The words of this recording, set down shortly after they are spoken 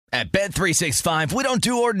At Bet365, we don't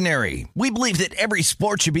do ordinary. We believe that every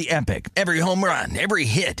sport should be epic. Every home run, every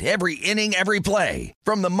hit, every inning, every play.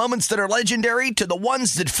 From the moments that are legendary to the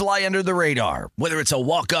ones that fly under the radar. Whether it's a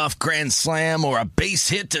walk-off grand slam or a base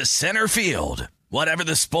hit to center field. Whatever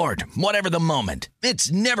the sport, whatever the moment.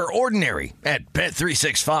 It's never ordinary at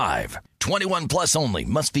Bet365. 21 plus only.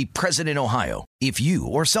 Must be present in Ohio. If you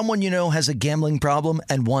or someone you know has a gambling problem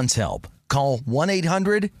and wants help, call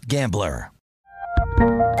 1-800-GAMBLER.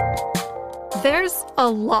 There's a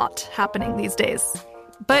lot happening these days,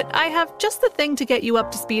 but I have just the thing to get you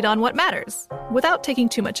up to speed on what matters without taking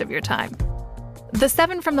too much of your time. The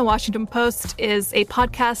 7 from the Washington Post is a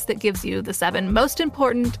podcast that gives you the 7 most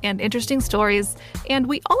important and interesting stories, and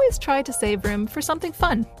we always try to save room for something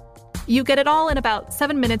fun. You get it all in about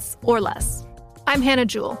 7 minutes or less. I'm Hannah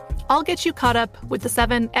Jewell. I'll get you caught up with the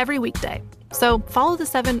 7 every weekday. So follow the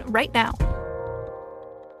 7 right now.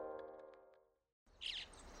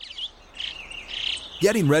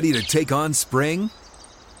 Getting ready to take on spring?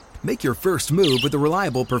 Make your first move with the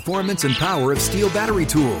reliable performance and power of Steel battery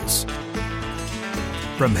tools.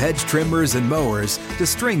 From hedge trimmers and mowers to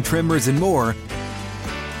string trimmers and more,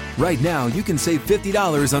 right now you can save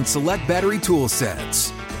 $50 on select battery tool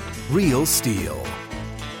sets. Real Steel.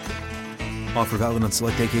 Offer valid on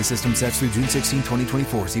select AK system sets through June 16,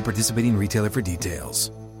 2024. See participating retailer for details.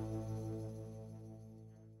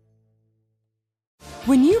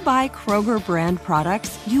 When you buy Kroger brand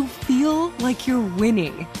products, you feel like you're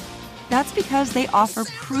winning. That's because they offer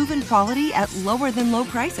proven quality at lower than low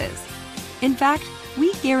prices. In fact,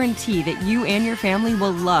 we guarantee that you and your family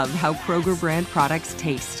will love how Kroger brand products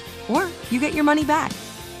taste, or you get your money back.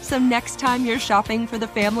 So next time you're shopping for the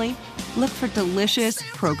family, look for delicious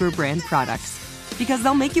Kroger brand products, because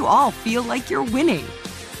they'll make you all feel like you're winning.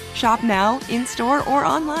 Shop now, in-store, or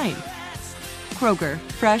online. Kroger,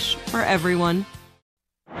 fresh for everyone.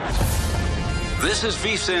 This is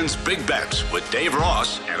VSiN's Big Bets with Dave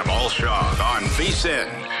Ross and Amal Shaw on VSiN,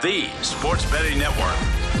 the sports betting network.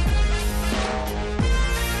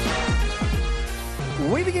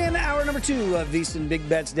 We begin hour number 2 of VSiN Big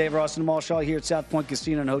Bets. Dave Ross and Amal Shaw here at South Point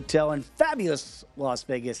Casino and Hotel in fabulous Las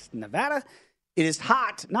Vegas, Nevada. It is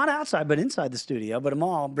hot, not outside, but inside the studio. But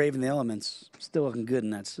Amal, braving the elements, still looking good in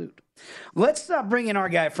that suit. Let's bring in our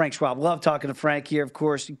guy, Frank Schwab. Love talking to Frank here. Of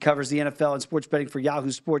course, he covers the NFL and sports betting for Yahoo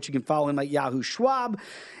Sports. You can follow him at Yahoo Schwab.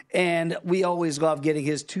 And we always love getting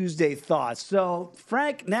his Tuesday thoughts. So,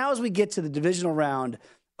 Frank, now as we get to the divisional round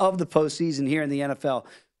of the postseason here in the NFL,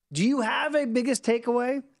 do you have a biggest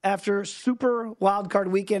takeaway after Super Wildcard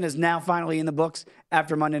Weekend is now finally in the books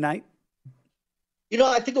after Monday night? You know,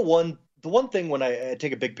 I think the one thing when I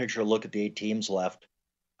take a big picture look at the 8 teams left,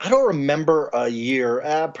 I don't remember a year,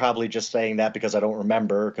 probably just saying that because I don't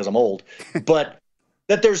remember because I'm old, but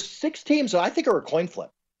that there's 6 teams that I think are a coin flip.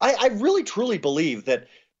 I really, truly believe that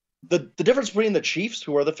the difference between the Chiefs,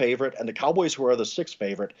 who are the favorite, and the Cowboys, who are the 6th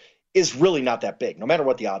favorite, is really not that big, no matter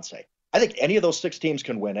what the odds say. I think any of those 6 teams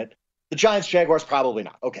can win it. The Giants, Jaguars, probably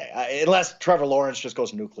not. Okay, unless Trevor Lawrence just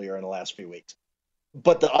goes nuclear in the last few weeks.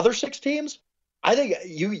 But the other 6 teams, I think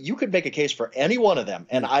you could make a case for any one of them.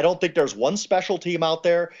 And I don't think there's one special team out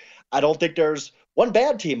there. I don't think there's one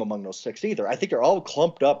bad team among those 6 either. I think they're all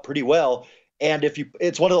clumped up pretty well. And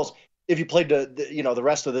it's one of those, if you played the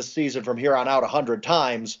rest of this season from here on out 100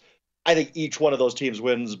 times, I think each one of those teams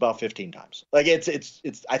wins about 15 times. Like I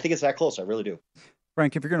think it's that close. I really do.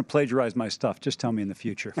 Frank, if you're going to plagiarize my stuff, just tell me in the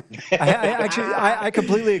future. I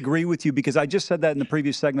completely agree with you because I just said that in the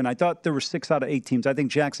previous segment. I thought there were 6 out of 8 teams. I think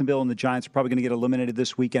Jacksonville and the Giants are probably going to get eliminated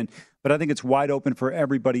this weekend, but I think it's wide open for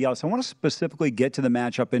everybody else. I want to specifically get to the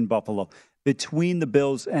matchup in Buffalo between the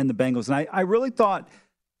Bills and the Bengals. And I really thought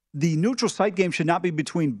the neutral site game should not be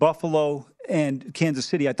between Buffalo and Kansas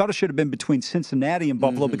City. I thought it should have been between Cincinnati and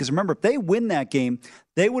Buffalo because remember, if they win that game,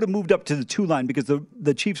 they would have moved up to the 2 line because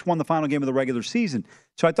the Chiefs won the final game of the regular season.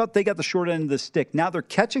 So I thought they got the short end of the stick. Now they're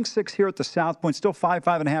catching 6 here at the South Point, still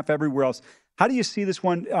 5.5 everywhere else. How do you see this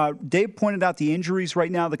one? Dave pointed out the injuries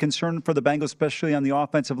right now, the concern for the Bengals, especially on the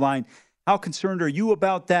offensive line. How concerned are you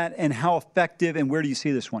about that, and how effective, and where do you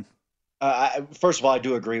see this one? First of all, I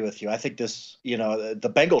do agree with you. I think this,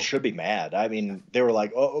 the Bengals should be mad. I mean, they were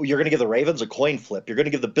like, oh, you're going to give the Ravens a coin flip. You're going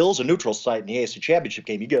to give the Bills a neutral site in the AFC Championship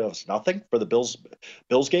game. You give us nothing for the Bills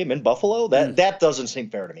game in Buffalo? That doesn't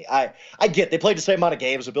seem fair to me. I get they played the same amount of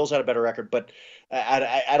games. The Bills had a better record, but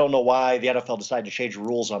I don't know why the NFL decided to change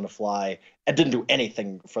rules on the fly and didn't do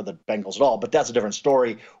anything for the Bengals at all. But that's a different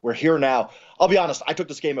story. We're here now. I'll be honest. I took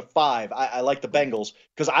this game at 5. I like the Bengals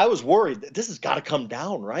because I was worried that this has got to come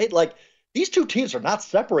down, right? Like, these 2 teams are not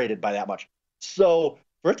separated by that much. So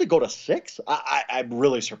for it to go to 6, I'm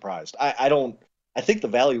really surprised. I don't I think the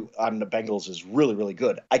value on the Bengals is really, really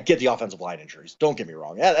good. I get the offensive line injuries. Don't get me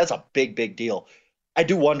wrong. Yeah, that's a big, big deal. I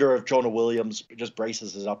do wonder if Jonah Williams just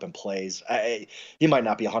braces it up and plays. He might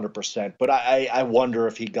not be 100%, but I wonder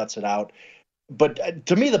if he guts it out. But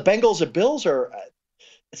to me, the Bengals and Bills are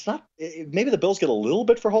it's not maybe the Bills get a little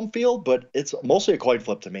bit for home field, but it's mostly a coin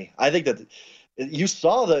flip to me. I think that you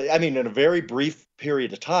saw in a very brief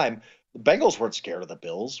period of time, the Bengals weren't scared of the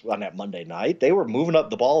Bills on that Monday night. They were moving up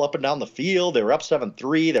the ball up and down the field. They were up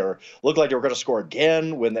 7-3. They looked like they were going to score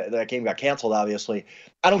again when that game got canceled, obviously.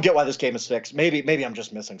 I don't get why this game is 6. Maybe I'm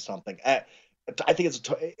just missing something. I think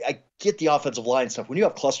I get the offensive line stuff. When you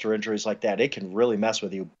have cluster injuries like that, it can really mess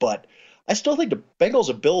with you. But I still think the Bengals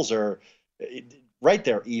and Bills are right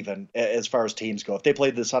there even as far as teams go. If they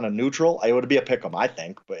played this on a neutral, it would be a pick 'em, I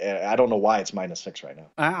think. But I don't know why it's -6 right now.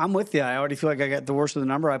 I'm with you. I already feel like I got the worst of the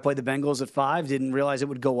number. I played the Bengals at 5. Didn't realize it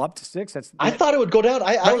would go up to 6. I thought it would go down.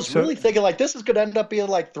 I was really thinking like this is going to end up being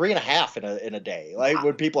like 3.5 in a day. Like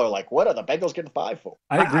when people are like, "What are the Bengals getting 5 for?"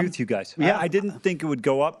 I agree with you guys. Yeah, I didn't think it would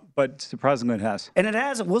go up, but surprisingly it has. And it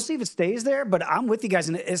has. We'll see if it stays there. But I'm with you guys,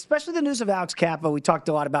 and especially the news of Alex Kappa. We talked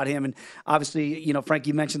a lot about him, and obviously, Frank,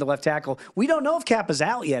 you mentioned the left tackle. We don't know if Kappa's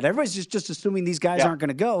out yet. Everybody's just assuming these guys aren't going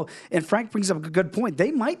to go. And Frank brings up a good point.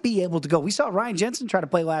 They might be able to go. We saw Ryan Jensen try to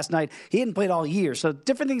play last night. He hadn't played all year. So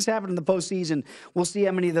different things happen in the postseason. We'll see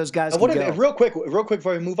how many of those guys can go. Real quick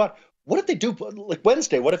before we move on. What if they do like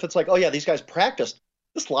Wednesday? What if it's like, oh yeah, these guys practiced.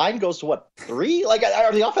 This line goes to what, 3? Like,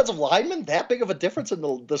 are the offensive linemen that big of a difference in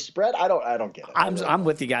the spread? I don't get it. I'm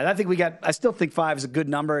with you guys. I still think 5 is a good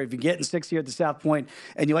number. If you're getting 6 here at the South Point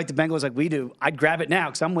and you like the Bengals like we do, I'd grab it now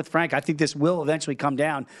because I'm with Frank. I think this will eventually come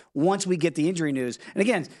down once we get the injury news. And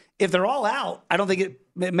again, if they're all out, I don't think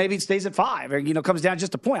maybe it stays at 5 or comes down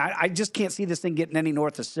just a point. I just can't see this thing getting any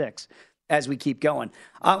north of 6 as we keep going.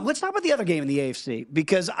 Let's talk about the other game in the AFC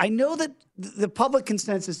because I know that the public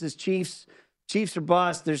consensus is Chiefs are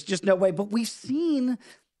bust. There's just no way. But we've seen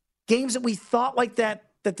games that we thought like that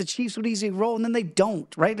the Chiefs would easily roll, and then they don't,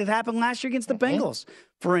 right? It happened last year against the Bengals,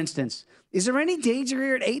 for instance. Is there any danger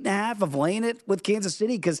here at 8.5 of laying it with Kansas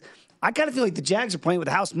City? Because I kind of feel like the Jags are playing with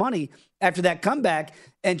house money after that comeback,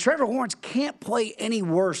 and Trevor Lawrence can't play any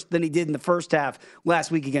worse than he did in the first half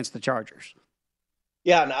last week against the Chargers.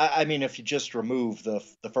 Yeah, and I mean, if you just remove the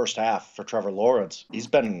first half for Trevor Lawrence, he's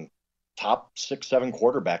been top 6-7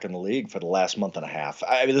 quarterback in the league for the last month and a half.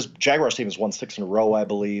 I mean, this Jaguars team has won 6 in a row, I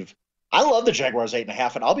believe. I love the Jaguars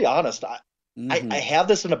 8.5, and I'll be honest, I have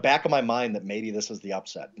this in the back of my mind that maybe this is the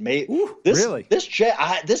upset. Really? This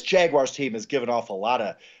Jaguars team has given off a lot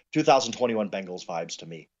of 2021 Bengals vibes to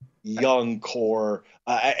me. Young core.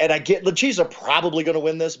 And I get the Chiefs are probably going to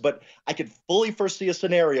win this, but I could fully foresee a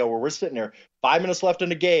scenario where we're sitting there, 5 minutes left in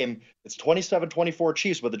the game. It's 27-24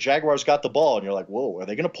 Chiefs, but the Jaguars got the ball. And you're like, whoa, are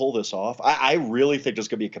they going to pull this off? I really think this is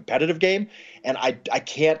going to be a competitive game. And I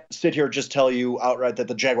can't sit here and just tell you outright that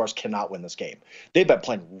the Jaguars cannot win this game. They've been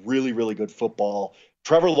playing really, really good football.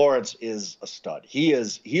 Trevor Lawrence is a stud. He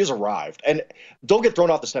has arrived. And don't get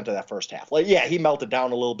thrown off the scent of that first half. Like, yeah, he melted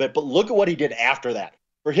down a little bit, but look at what he did after that.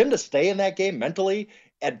 For him to stay in that game mentally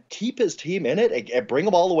and keep his team in it and bring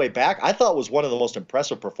them all the way back, I thought was one of the most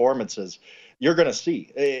impressive performances you're going to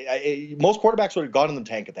see. Most quarterbacks would have gone in the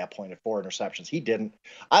tank at that point at 4 interceptions. He didn't.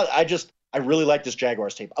 I really like this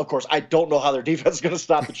Jaguars team. Of course, I don't know how their defense is going to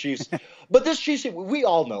stop the Chiefs. But this Chiefs team, we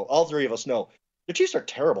all know, all 3 of us know, the Chiefs are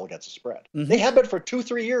terrible against the spread. Mm-hmm. They have been for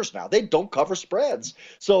 2-3 years now. They don't cover spreads.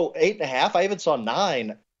 So 8.5, I even saw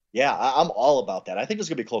 9. Yeah, I'm all about that. I think this is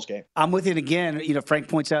going to be a close game. I'm with it again. Frank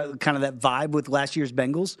points out kind of that vibe with last year's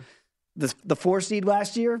Bengals. The 4 seed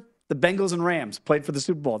last year, the Bengals and Rams played for the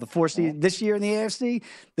Super Bowl. The 4 seed this year in the AFC,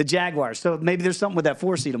 the Jaguars. So maybe there's something with that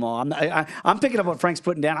 4 seed them all. I'm picking up what Frank's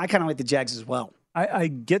putting down. I kind of like the Jags as well. I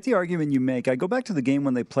get the argument you make. I go back to the game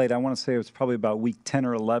when they played. I want to say it was probably about week 10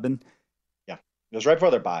 or 11. Yeah, it was right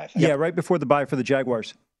before their bye. Yeah, right before the bye for the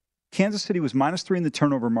Jaguars. Kansas City was -3 in the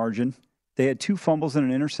turnover margin. They had 2 fumbles and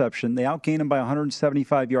an interception. They outgained them by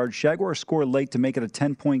 175 yards. Jaguars scored late to make it a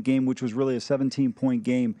 10-point game, which was really a 17-point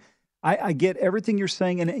game. I get everything you're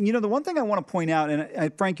saying. And the one thing I want to point out,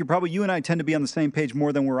 and Frank, you and I tend to be on the same page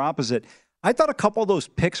more than we're opposite. I thought a couple of those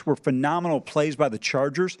picks were phenomenal plays by the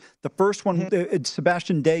Chargers. The first one,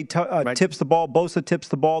 Sebastian Day tips the ball. Bosa tips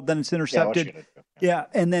the ball. Then it's intercepted. Yeah,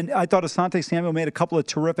 and then I thought Asante Samuel made a couple of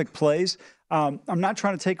terrific plays. I'm not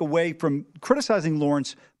trying to take away from criticizing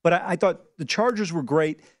Lawrence, but I thought the Chargers were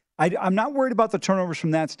great. I'm not worried about the turnovers from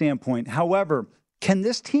that standpoint. However, can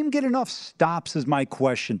this team get enough stops is my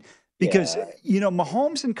question. Because,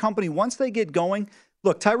 Mahomes and company, once they get going,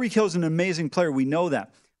 look, Tyreek Hill's an amazing player. We know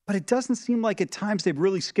that. But it doesn't seem like at times they've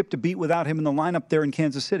really skipped a beat without him in the lineup there in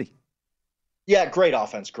Kansas City. Yeah, great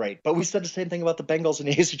offense, great. But we said the same thing about the Bengals in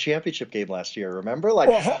the AFC Championship game last year, remember? Like,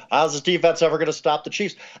 how's this defense ever going to stop the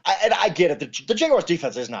Chiefs? I get it. The Jaguars'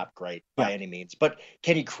 defense is not great by any means, but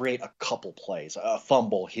can he create a couple plays, a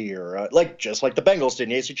fumble here, just like the Bengals did in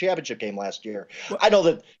the AFC Championship game last year? I know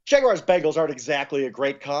that Jaguars-Bengals aren't exactly a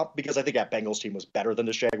great comp because I think that Bengals team was better than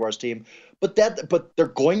the Jaguars team, but they're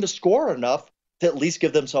going to score enough to at least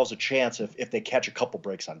give themselves a chance if they catch a couple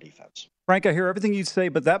breaks on defense. Frank, I hear everything you say,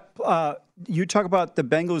 but that you talk about the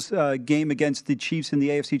Bengals game against the Chiefs in the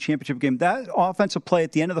AFC Championship game. That offensive play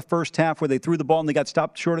at the end of the first half where they threw the ball and they got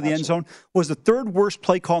stopped short of the end zone was the third worst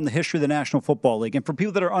play call in the history of the National Football League. And for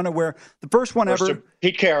people that are unaware, the first one ever...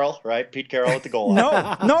 Pete Carroll, right? Pete Carroll at the goal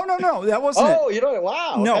line. No. That wasn't it. Oh, you know,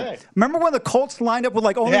 wow. No. Okay. Remember when the Colts lined up with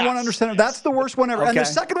only one under center? That's the worst one ever. Okay. And the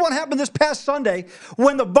second one happened this past Sunday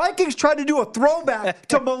when the Vikings tried to do a throwback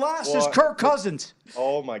to molasses Kirk Cousins.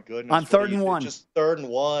 Oh, my goodness. On 3rd and 1. Just 3rd and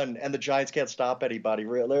 1, and the Giants can't stop anybody.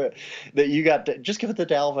 Really. Just give it to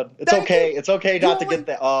Dalvin. It's okay. It's okay not to get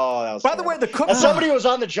that. Oh, that was By the way, the Cook... As somebody who was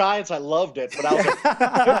on the Giants, I loved it. But I was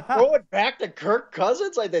like, throw it back to Kirk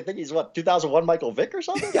Cousins? I think he's, 2001 Michael Vick or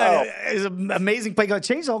something? It's an amazing play. It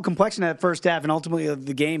changed the whole complexion of that first half and ultimately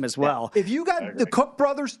the game as well. If you got the Cook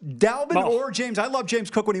brothers, Dalvin or James, I love James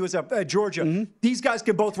Cook when he was at Georgia. Mm-hmm. These guys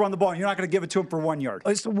can both run the ball, and you're not going to give it to him for 1 yard.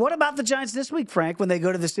 So what about the Giants this week, Frank, when they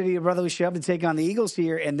go to the city of brotherly shove to take on the Eagles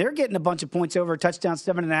here, and they're getting a bunch of points over, touchdown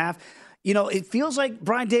 7.5? You know, it feels like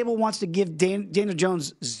Brian Daboll wants to give Daniel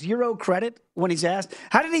Jones zero credit when he's asked,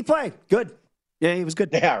 how did he play? Good. Yeah, he was good.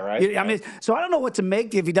 Yeah, right. I mean, so I don't know what to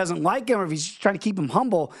make if he doesn't like him or if he's just trying to keep him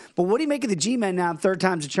humble. But what do you make of the G-men now, third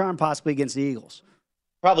time's a charm possibly against the Eagles?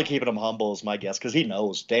 Probably keeping him humble is my guess because he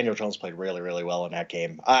knows Daniel Jones played really, really well in that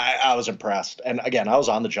game. I was impressed. And again, I was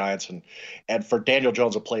on the Giants, and for Daniel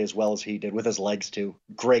Jones to play as well as he did with his legs too,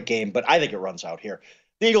 great game. But I think it runs out here.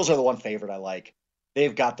 The Eagles are the one favorite I like.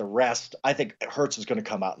 They've got the rest. I think Hurts is going to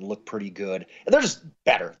come out and look pretty good. And they're just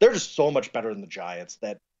better. They're just so much better than the Giants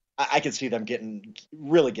that I can see them getting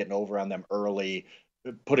over on them early,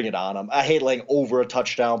 putting it on them. I hate laying over a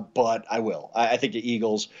touchdown, but I will. I think the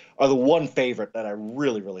Eagles are the one favorite that I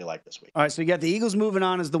really, really like this week. All right, so you got the Eagles moving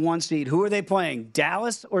on as the 1 seed. Who are they playing,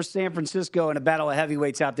 Dallas or San Francisco in a battle of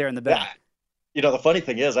heavyweights out there in the Bay? Yeah. You know, the funny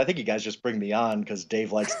thing is, I think you guys just bring me on because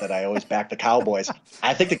Dave likes that I always back the Cowboys.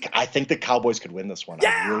 I think the Cowboys could win this one.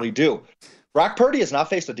 Yeah! I really do. Brock Purdy has not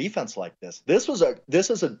faced a defense like this. This is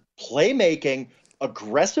a playmaking,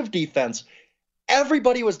 aggressive defense.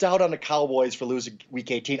 Everybody was down on the Cowboys for losing Week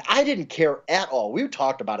 18. I didn't care at all. We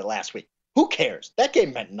talked about it last week. Who cares? That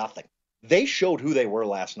game meant nothing. They showed who they were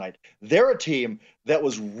last night. They're a team that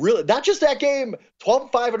was really, not just that game,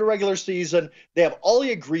 12-5 in the regular season. They have all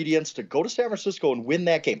the ingredients to go to San Francisco and win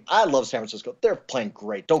that game. I love San Francisco. They're playing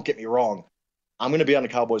great. Don't get me wrong. I'm going to be on the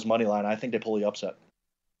Cowboys' money line. I think they pull the upset.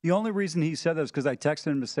 The only reason he said that is because I texted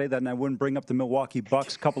him to say that, and I wouldn't bring up the Milwaukee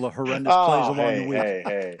Bucks couple of horrendous plays along the week.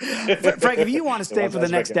 Hey. Frank, if you want to stay for the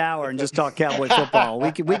next hour and just talk Cowboy football,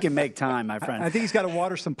 we can make time, my friend. I think he's got to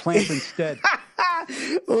water some plants instead.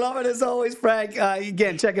 Love it as always, Frank.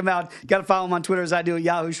 Again, check him out. Got to follow him on Twitter as I do at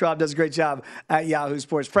Yahoo. Schwab does a great job at Yahoo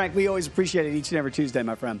Sports. Frank, we always appreciate it each and every Tuesday,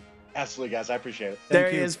 my friend. Absolutely, guys. I appreciate it. There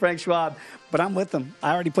he is, Frank Schwab. But I'm with him.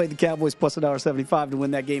 I already played the Cowboys plus $1.75 to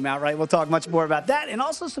win that game outright. We'll talk much more about that and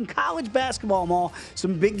also some college basketball, Maul.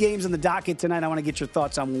 Some big games in the docket tonight I want to get your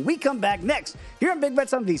thoughts on when we come back next here on Big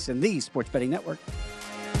Bets on VSiN, the Sports Betting Network.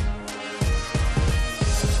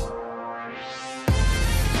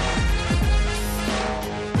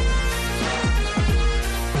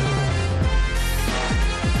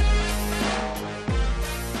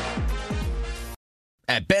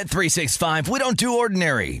 At Bet365, we don't do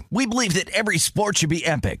ordinary. We believe that every sport should be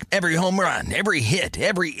epic. Every home run, every hit,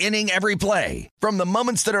 every inning, every play. From the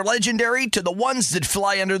moments that are legendary to the ones that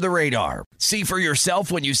fly under the radar. See for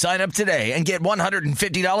yourself when you sign up today and get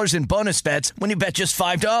 $150 in bonus bets when you bet just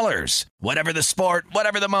 $5. Whatever the sport,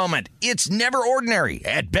 whatever the moment, it's never ordinary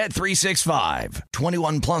at Bet365.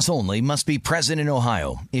 21 plus only. Must be present in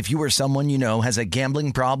Ohio. If you or someone you know has a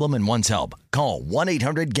gambling problem and wants help, call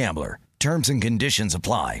 1-800-GAMBLER. Terms and conditions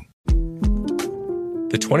apply.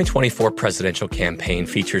 The 2024 presidential campaign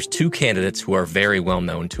features two candidates who are very well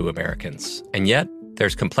known to Americans. And yet,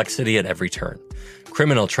 there's complexity at every turn.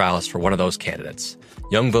 Criminal trials for one of those candidates.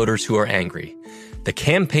 Young voters who are angry. The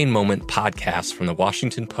Campaign Moment podcast from the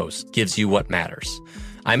Washington Post gives you what matters.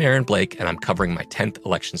 I'm Aaron Blake, and I'm covering my 10th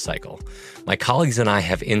election cycle. My colleagues and I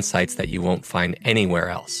have insights that you won't find anywhere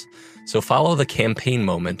else. So follow The Campaign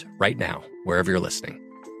Moment right now, wherever you're listening.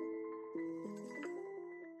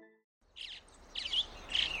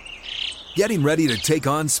 Getting ready to take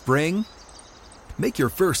on spring? Make your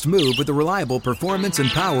first move with the reliable performance and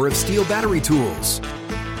power of Steel battery tools.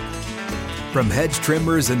 From hedge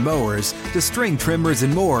trimmers and mowers to string trimmers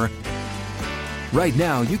and more, right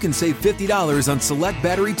now you can save $50 on select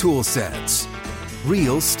battery tool sets.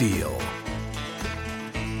 Real Steel.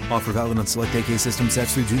 Offer valid on select AK system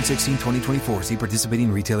sets through June 16, 2024. See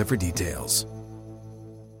participating retailer for details.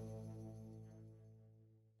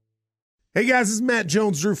 Hey guys, this is Matt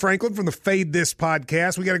Jones, Drew Franklin from the Fade This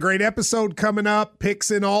podcast. We got a great episode coming up, picks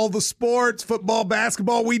in all the sports, football,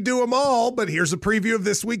 basketball, we do them all. But here's a preview of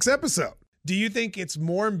this week's episode. Do you think it's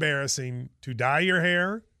more embarrassing to dye your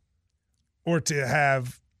hair or to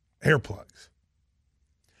have hair plugs?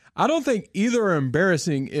 I don't think either are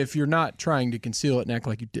embarrassing if you're not trying to conceal it and act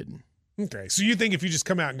like you didn't. Okay, so you think if you just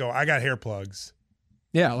come out and go, I got hair plugs.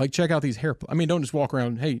 Yeah, like check out these hair plugs. I mean, don't just walk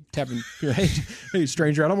around, hey, tapping, hey,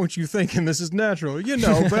 stranger, I don't want you thinking this is natural.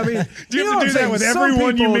 But I mean, do you have to do that with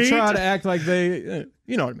everyone you meet? Try to act like they,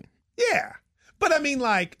 you know what I mean? Yeah. But I mean,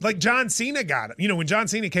 like John Cena got it. When John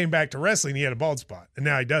Cena came back to wrestling, he had a bald spot, and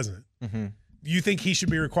now he doesn't. Mm-hmm. You think he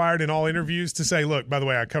should be required in all interviews to say, look, by the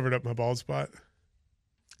way, I covered up my bald spot?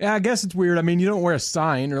 Yeah, I guess it's weird. I mean, you don't wear a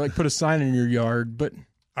sign or put a sign in your yard, but.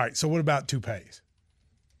 All right, so what about toupees?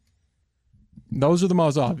 Those are the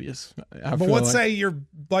most obvious. But let's say you're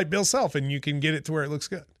like Bill Self and you can get it to where it looks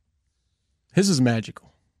good. His is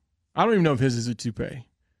magical. I don't even know if his is a toupee.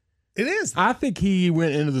 It is. I think he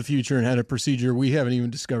went into the future and had a procedure we haven't even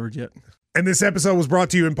discovered yet. And this episode was brought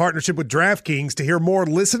to you in partnership with DraftKings. To hear more,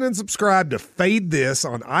 listen and subscribe to Fade This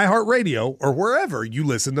on iHeartRadio or wherever you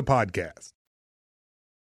listen to podcasts.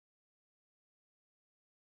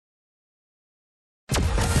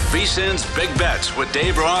 VSiN's Big Bets with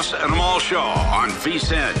Dave Ross and Amal Shaw on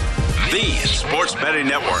VSiN, the sports betting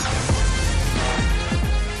network.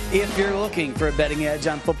 If you're looking for a betting edge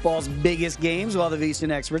on football's biggest games, well, the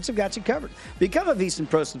VSiN experts have got you covered. Become a VSiN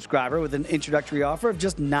Pro subscriber with an introductory offer of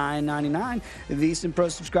just $9.99. VSiN Pro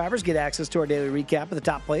subscribers get access to our daily recap of the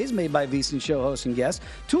top plays made by VSiN show hosts and guests,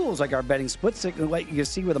 tools like our betting splits that can let you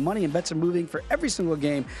see where the money and bets are moving for every single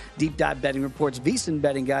game, deep dive betting reports, VSiN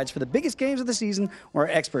betting guides for the biggest games of the season, where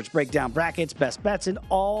experts break down brackets, best bets, and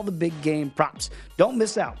all the big game props. Don't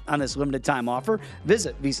miss out on this limited time offer.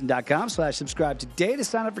 Visit VSiN.com/subscribe today to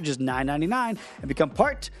sign up for just $9.99 and become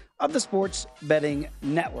part of the sports betting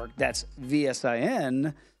network. That's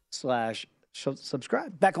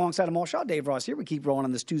VSIN/subscribe. Back alongside Amal Shaw, Dave Ross here. We keep rolling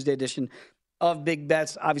on this Tuesday edition of Big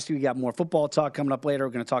Bets. Obviously, we got more football talk coming up later.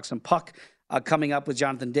 We're going to talk some puck coming up with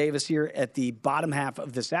Jonathan Davis here at the bottom half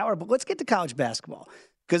of this hour. But let's get to college basketball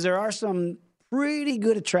because there are some pretty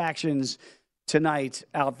good attractions tonight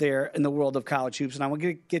out there in the world of college hoops. And I want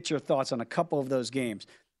to get your thoughts on a couple of those games.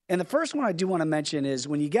 And the first one I do want to mention is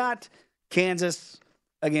when you got Kansas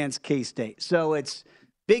against K-State. So it's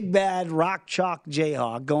big, bad, rock, chalk,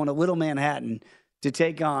 Jayhawk going to Little Manhattan to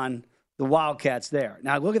take on the Wildcats there.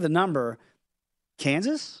 Now, look at the number.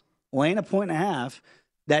 Kansas laying 1.5.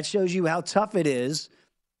 That shows you how tough it is,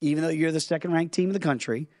 even though you're the second-ranked team in the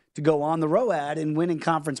country, to go on the road and win in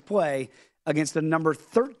conference play against the number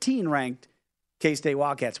 13-ranked K-State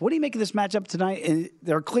Wildcats. What do you make of this matchup tonight? And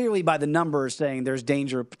they're clearly by the numbers saying there's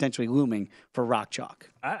danger potentially looming for Rock Chalk.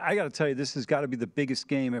 I got to tell you, this has got to be the biggest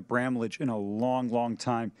game at Bramlage in a long, long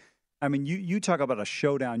time. I mean, you talk about a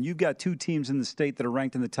showdown. You've got two teams in the state that are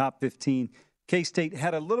ranked in the top 15. K-State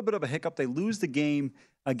had a little bit of a hiccup. They lose the game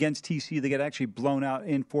against TCU. They get actually blown out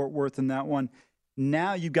in Fort Worth in that one.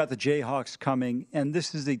 Now you've got the Jayhawks coming, and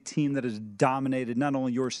this is a team that has dominated not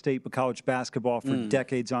only your state but college basketball for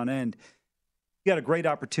decades on end. You got a great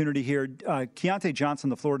opportunity here. Keontae Johnson,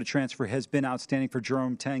 the Florida transfer, has been outstanding for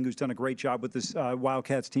Jerome Tang, who's done a great job with this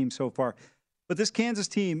Wildcats team so far. But this Kansas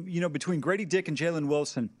team, between Grady Dick and Jalen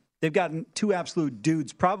Wilson, they've gotten two absolute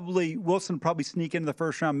dudes. Wilson probably sneak into the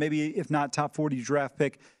first round, maybe if not top 40 draft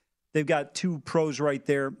pick. They've got two pros right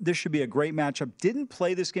there. This should be a great matchup. Didn't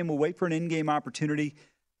play this game. We'll wait for an in-game opportunity.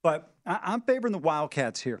 But I'm favoring the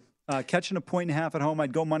Wildcats here. Catching 1.5 at home,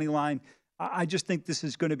 I'd go money line. I just think this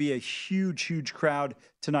is going to be a huge, huge crowd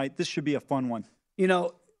tonight. This should be a fun one.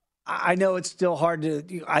 I know it's still hard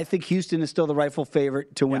to – I think Houston is still the rightful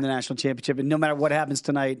favorite to win the national championship. And no matter what happens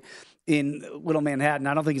tonight in Little Manhattan,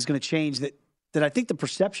 I don't think it's going to change that I think the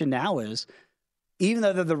perception now is, even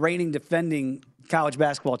though they're the reigning defending college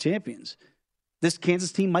basketball champions, this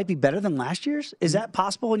Kansas team might be better than last year's. Is that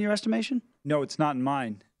possible in your estimation? No, it's not in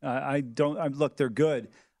mine. Look, they're good.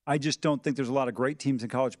 I just don't think there's a lot of great teams in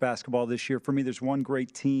college basketball this year. For me, there's one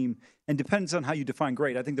great team, and depends on how you define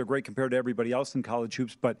great. I think they're great compared to everybody else in college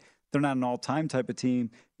hoops, but they're not an all-time type of team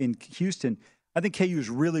in Houston. I think KU is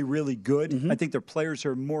really, really good. I think their players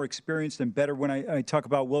are more experienced and better. When I talk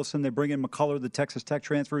about Wilson, they bring in McCullough, the Texas Tech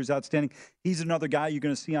transfer, who's outstanding. He's another guy you're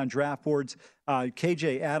going to see on draft boards.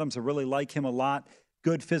 KJ Adams, I really like him a lot.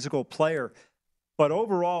 Good physical player. But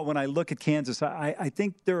overall, when I look at Kansas, I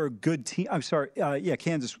think they're a good team. I'm sorry.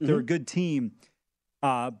 Kansas, they're a good team.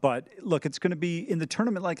 But look, it's going to be in the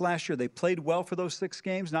tournament like last year. They played well for those 6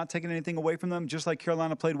 games, not taking anything away from them, just like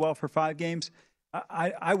Carolina played well for 5 games.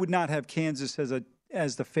 I would not have Kansas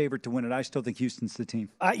as the favorite to win it. I still think Houston's the team.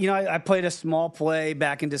 I played a small play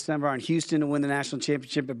back in December on Houston to win the national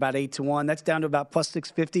championship at about 8-1. That's down to about plus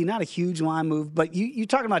 650. Not a huge line move, but you're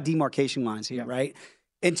talking about demarcation lines here, right?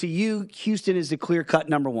 And to you, Houston is the clear-cut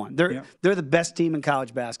number one. They're the best team in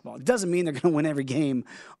college basketball. It doesn't mean they're going to win every game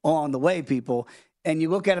along the way, people. And you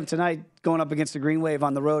look at them tonight going up against the Green Wave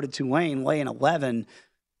on the road at Tulane, laying 11.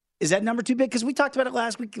 Is that number too big? Because we talked about it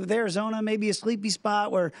last week with Arizona, maybe a sleepy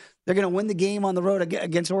spot where they're going to win the game on the road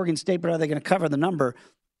against Oregon State, but are they going to cover the number?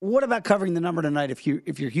 What about covering the number tonight if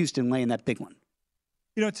you're Houston laying that big one?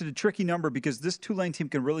 It's a tricky number because this Tulane team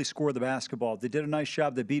can really score the basketball. They did a nice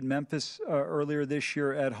job. They beat Memphis earlier this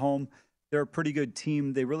year at home. They're a pretty good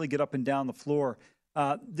team. They really get up and down the floor.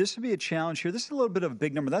 This would be a challenge here. This is a little bit of a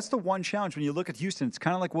big number. That's the one challenge when you look at Houston. It's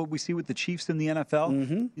kind of like what we see with the Chiefs in the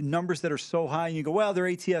NFL. Numbers that are so high, and you go, well, their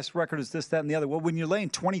ATS record is this, that, and the other. Well, when you're laying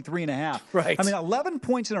 23.5. Right. I mean, 11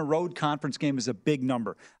 points in a road conference game is a big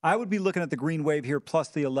number. I would be looking at the Green Wave here plus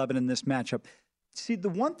the 11 in this matchup. See, the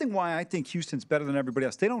one thing why I think Houston's better than everybody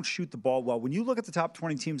else, they don't shoot the ball well. When you look at the top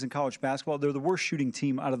 20 teams in college basketball, they're the worst shooting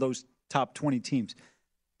team out of those top 20 teams.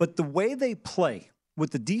 But the way they play,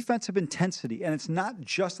 with the defensive intensity, and it's not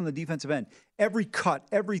just on the defensive end. Every cut,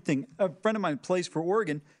 everything. A friend of mine plays for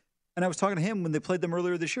Oregon, and I was talking to him when they played them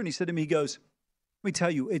earlier this year, and he said to me, he goes, let me tell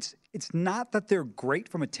you, it's not that they're great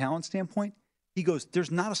from a talent standpoint. He goes,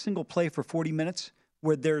 there's not a single play for 40 minutes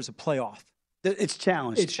where there's a playoff. It's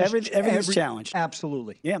challenged. It's everything's challenged.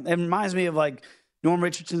 Absolutely. Yeah, it reminds me of like Norm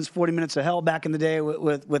Richardson's 40 Minutes of Hell back in the day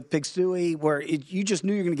with Big Suey, where you just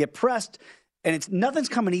knew you're going to get pressed. And nothing's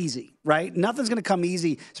coming easy, right? Nothing's going to come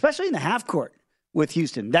easy, especially in the half court with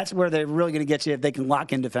Houston. That's where they're really going to get you if they can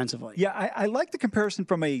lock in defensively. Yeah, I like the comparison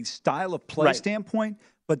from a style of play standpoint,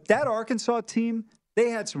 but that Arkansas team,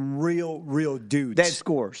 they had some real dudes. They had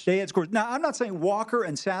scores. Now, I'm not saying Walker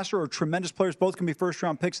and Sasser are tremendous players. Both can be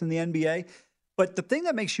first-round picks in the NBA. But the thing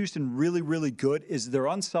that makes Houston really, really good is they're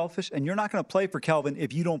unselfish, and you're not going to play for Kelvin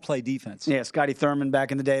if you don't play defense. Yeah, Scotty Thurman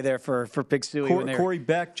back in the day there for Big Suey. Corey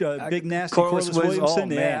Beck, Big Nasty, Corliss Williamson.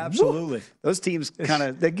 Yeah, absolutely. Woo. Those teams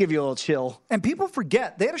they give you a little chill. And people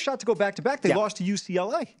forget, they had a shot to go back-to-back. They lost to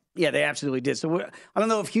UCLA. Yeah, they absolutely did. So I don't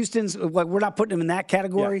know if Houston's, we're not putting them in that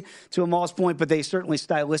category to Amal's point, but they certainly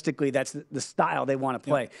stylistically, that's the style they want to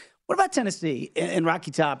play. Yeah. What about Tennessee and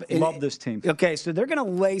Rocky Top? Love this team. Okay, so they're going to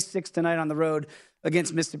lay 6 tonight on the road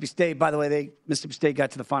against Mississippi State. By the way, Mississippi State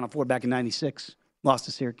got to the Final Four back in '96, lost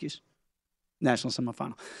to Syracuse, national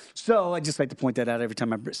semifinal. So I just like to point that out every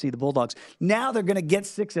time I see the Bulldogs. Now they're going to get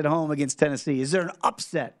 6 at home against Tennessee. Is there an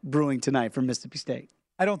upset brewing tonight for Mississippi State?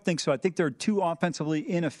 I don't think so. I think they're too offensively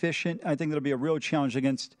inefficient. I think that'll be a real challenge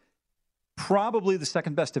against probably the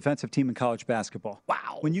second best defensive team in college basketball.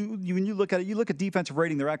 Wow. When you look at it, you look at defensive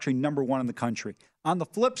rating, they're actually number 1 in the country. On the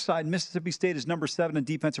flip side, Mississippi State is number 7 in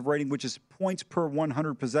defensive rating, which is points per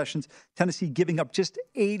 100 possessions. Tennessee giving up just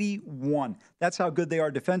 81. That's how good they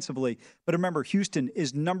are defensively. But remember, Houston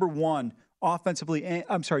is number 2 offensively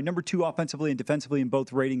and defensively in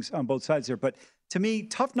both ratings on both sides there. But to me,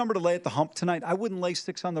 tough number to lay at the hump tonight. I wouldn't lay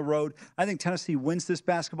 6 on the road. I think Tennessee wins this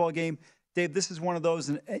basketball game. Dave, this is one of those,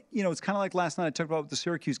 and it's kind of like last night I talked about the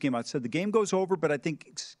Syracuse game. I said the game goes over, but I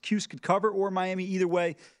think Cuse could cover or Miami either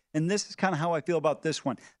way. And this is kind of how I feel about this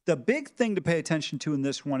one. The big thing to pay attention to in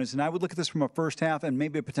this one is, and I would look at this from a first half and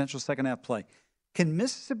maybe a potential second half play. Can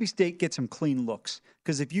Mississippi State get some clean looks?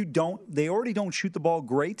 Because if you don't, they already don't shoot the ball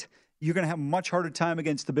great. You're going to have a much harder time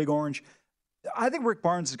against the Big Orange. I think Rick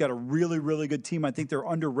Barnes has got a really, really good team. I think they're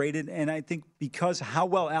underrated, and I think because how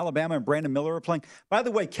well Alabama and Brandon Miller are playing. By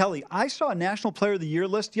the way, Kelly, I saw a National Player of the Year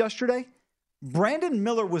list yesterday. Brandon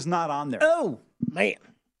Miller was not on there. Oh, man.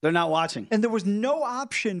 They're not watching. And there was no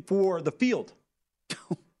option for the field.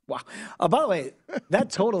 Wow. By the way,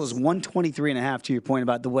 that total is 123.5 to your point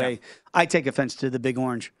about the way I take offense to the Big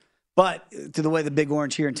Orange. But to the way the Big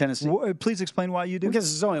Orange here in Tennessee. Please explain why you do. Because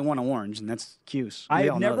there's only one orange, and that's Cuse.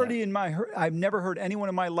 I've never heard anyone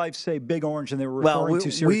in my life say Big Orange, and they were referring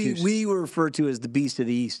to Syracuse. We were referred to as the Beast of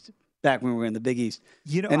the East back when we were in the Big East.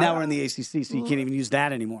 And now we're in the ACC, so you can't even use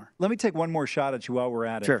that anymore. Let me take one more shot at you while we're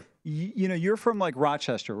at it. Sure. You're from like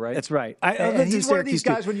Rochester, right? That's right. I lived in Syracuse one of these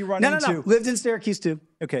guys when you run into. No. Lived in Syracuse too.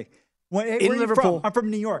 Okay. Where in are you Liverpool. from? I'm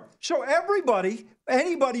from New York. So anybody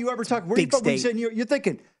you ever talk, where Big you from? When you state. say New York, you're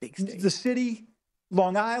thinking the city,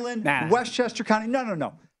 Long Island, Nah. Westchester County.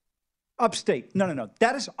 No. Upstate. No.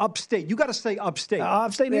 That is upstate. You got to say upstate.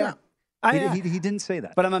 Upstate New York. He didn't say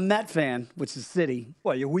that. But I'm a Met fan, which is city.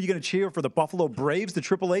 What, were you going to cheer for the Buffalo Braves, the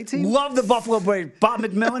AAA team? Love the Buffalo Braves. Bob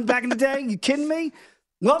McMillan back in the day. You kidding me?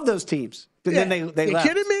 Love those teams. But then they You left.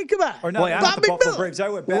 kidding me? Come on. Or not, Boy, not Bob the Buffalo McMillan. Braves.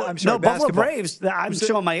 I'm sorry, No, Buffalo basketball. Braves. I'm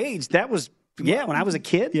showing my age. That was, when I was a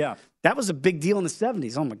kid. Yeah. That was a big deal in the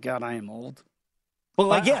 70s. Oh, my God, I am old.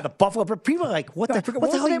 But, the Buffalo Braves. People are like, what the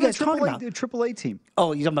hell are you guys talking about? The AAA team.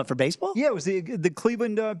 Oh, you talking about for baseball? Yeah, it was the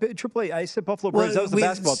Cleveland AAA. I said Buffalo Braves. That was the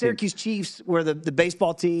basketball Syracuse Chiefs were the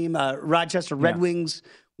baseball team. Rochester Red Wings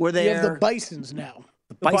were there. You have the Bisons now.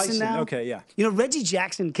 The Bison now? Okay, yeah. You know, Reggie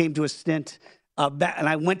Jackson came to a stint, and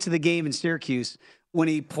I went to the game in Syracuse when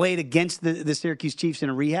he played against the Syracuse Chiefs in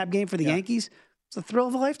a rehab game for the Yankees. It's the thrill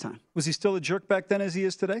of a lifetime. Was he still a jerk back then as he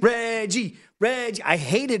is today? Reggie. I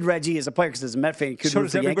hated Reggie as a player because as a Met fan, he couldn't So root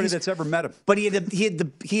does for everybody Yankees. that's ever met him. But he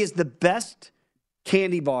is the best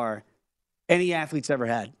candy bar any athlete's ever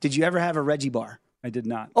had. Did you ever have a Reggie bar? I did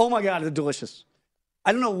not. Oh, my God, they're delicious.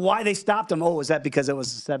 I don't know why they stopped them. Oh, is that because it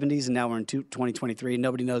was the 70s and now we're in 2023 and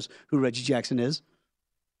nobody knows who Reggie Jackson is?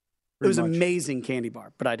 It was an amazing candy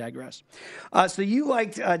bar, but I digress. So you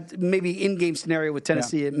liked maybe in-game scenario with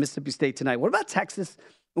Tennessee at Mississippi State tonight. What about Texas?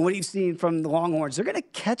 And what are you seeing from the Longhorns? They're going to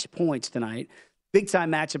catch points tonight.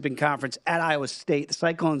 Big-time matchup in conference at Iowa State. The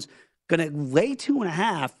Cyclones going to lay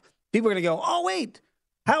 2.5. People are going to go, oh, wait,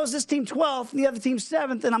 how is this team 12th and the other team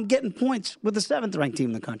 7th, and I'm getting points with the 7th-ranked team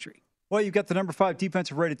in the country? Well, you've got the number 5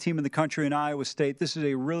 defensive rated team in the country in Iowa State. This is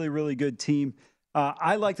a really, really good team.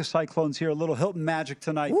 I like the Cyclones here. A little Hilton Magic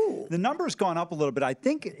tonight. Ooh. The number's gone up a little bit. I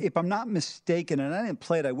think, if I'm not mistaken, and I didn't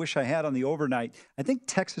play it, I wish I had on the overnight, I think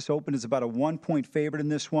Texas Open is about a 1-point favorite in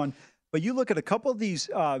this one. But you look at a couple of these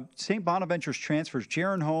St. Bonaventure's transfers,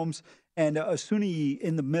 Jaron Holmes and Asuni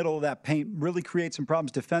in the middle of that paint really create some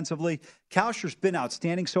problems defensively. Kalsher's been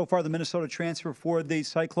outstanding so far, the Minnesota transfer for the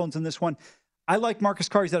Cyclones in this one. I like Marcus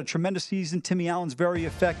Carr. He's had a tremendous season. Timmy Allen's very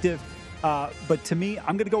effective. But to me,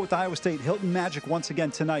 I'm going to go with Iowa State. Hilton Magic once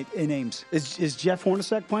again tonight in Ames. Is Jeff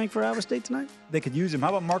Hornacek playing for Iowa State tonight? They could use him. How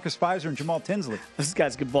about Marcus Fizer and Jamal Tinsley? This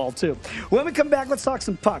guy's a good ball, too. When we come back, let's talk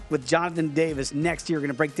some puck with Jonathan Davis. Next year, we're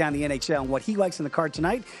going to break down the NHL and what he likes in the card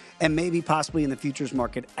tonight and maybe possibly in the futures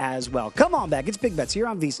market as well. Come on back. It's Big Bets here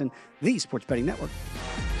on VSiN, the Sports Betting Network.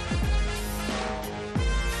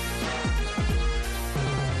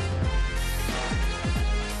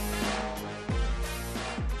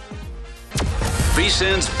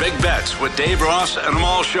 VSiN's Big Bets with Dave Ross and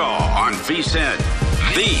Amal Shaw on VSiN,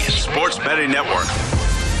 the Sports Betting Network.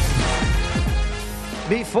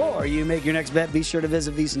 Before you make your next bet, be sure to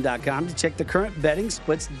visit VSiN.com to check the current betting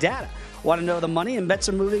splits data. Want to know the money and bets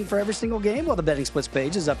are moving for every single game? Well, the betting splits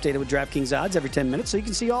page is updated with DraftKings odds every 10 minutes so you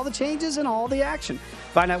can see all the changes and all the action.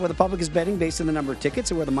 Find out where the public is betting based on the number of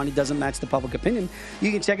tickets or where the money doesn't match the public opinion.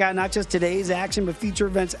 You can check out not just today's action, but future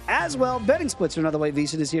events as well. Betting splits are another way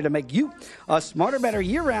VSiN is here to make you a smarter, better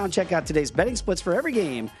year-round. Check out today's betting splits for every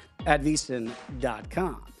game at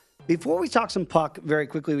VSiN.com. Before we talk some puck very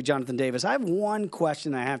quickly with Jonathan Davis, I have one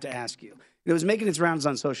question I have to ask you. It was making its rounds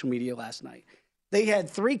on social media last night. They had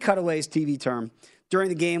 3 cutaways, TV term, during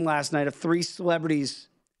the game last night of 3 celebrities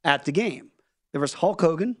at the game. There was Hulk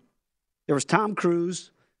Hogan, there was Tom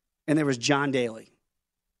Cruise, and there was John Daly.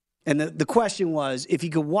 And the question was, if you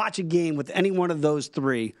could watch a game with any one of those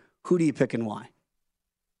 3, who do you pick and why?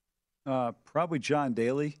 Probably John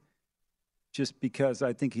Daly, just because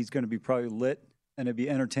I think he's going to be probably lit, and it'd be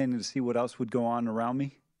entertaining to see what else would go on around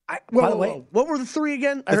me. By the way, what were the 3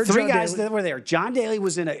 again? I the heard 3 John guys Daly. that were there. John Daly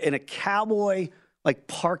was in a cowboy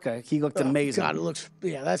parka. He looked amazing. God, it looks.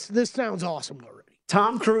 Yeah, this sounds awesome already.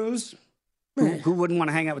 Tom Cruise, who wouldn't want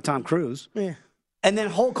to hang out with Tom Cruise? Yeah. And then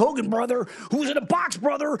Hulk Hogan, brother, who was in a box,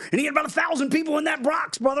 brother, and he had about 1,000 people in that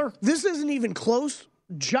box, brother. This isn't even close.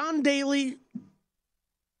 John Daly,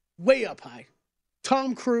 way up high.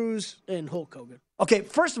 Tom Cruise and Hulk Hogan. Okay,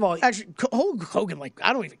 first of all, Actually, Hulk Hogan,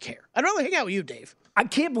 I don't even care. I'd rather hang out with you, Dave. I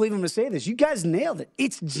can't believe I'm going to say this. You guys nailed it.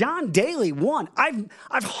 It's John Daly, one. I've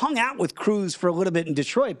hung out with Cruise for a little bit in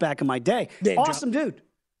Detroit back in my day. Awesome dude.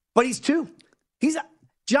 But he's 2. He's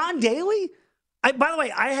John Daly. By the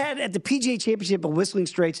way, I had at the PGA Championship of Whistling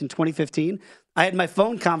Straits in 2015, I had my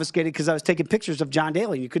phone confiscated because I was taking pictures of John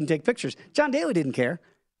Daly. You couldn't take pictures. John Daly didn't care.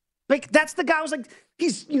 That's the guy who was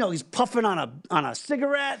he's puffing on a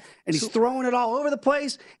cigarette and he's throwing it all over the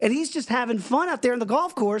place and he's just having fun out there in the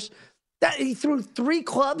golf course. That he threw 3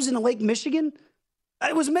 clubs into Lake Michigan.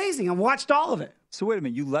 It was amazing. I watched all of it. So wait a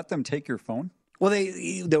minute, you let them take your phone? Well,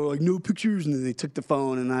 they were like, no pictures, and then they took the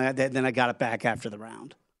phone, and then I got it back after the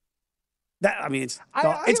round.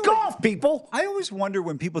 It's golf, people. I always wonder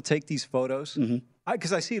when people take these photos,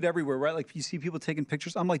 because I see it everywhere, right? Like you see people taking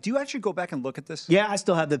pictures. I'm like, do you actually go back and look at this? Yeah, I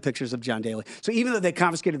still have the pictures of John Daly. So even though they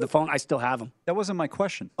confiscated the phone, I still have them. That wasn't my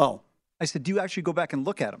question. Oh. I said, do you actually go back and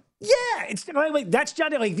look at them? Yeah, that's John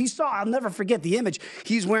Daly. If you saw, I'll never forget the image.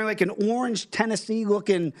 He's wearing like an orange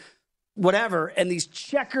Tennessee-looking whatever, and these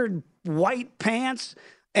checkered white pants.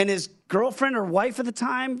 And his girlfriend or wife at the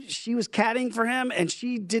time, she was caddying for him, and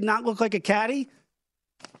she did not look like a caddy.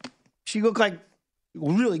 She looked like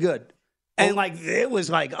really good. And, it was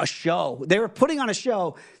like a show. They were putting on a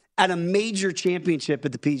show at a major championship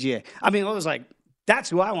at the PGA. It was like, that's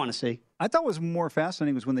who I want to see. I thought what was more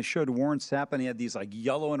fascinating was when they showed Warren Sapp, and he had these,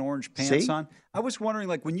 yellow and orange pants on. I was wondering,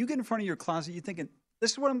 when you get in front of your closet, you're thinking,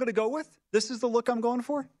 this is what I'm going to go with? This is the look I'm going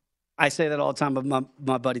for? I say that all the time with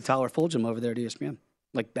my buddy Tyler Fulgham over there at ESPN.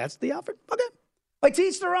 That's the outfit? Okay. To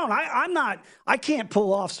each their own. I can't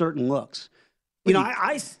pull off certain looks.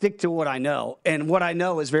 I stick to what I know, and what I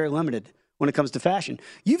know is very limited when it comes to fashion.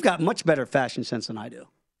 You've got much better fashion sense than I do.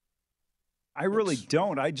 I really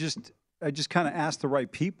don't. I just kind of ask the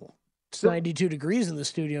right people. It's 92 degrees in the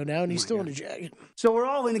studio now, and he's still in a jacket. So we're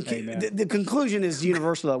all in the conclusion is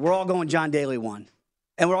universal, though. We're all going John Daly 1,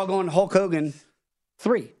 and we're all going Hulk Hogan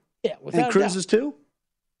 3. Yeah, without and Cruz is 2?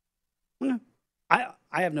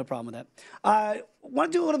 I have no problem with that. I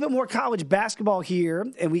want to do a little bit more college basketball here,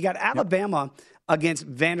 and we got Alabama against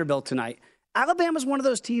Vanderbilt tonight. Alabama's one of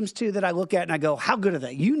those teams, too, that I look at and I go, how good are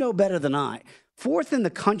they? You know better than I. 4th in the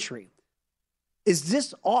country. Is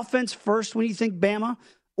this offense first when you think Bama,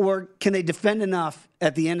 or can they defend enough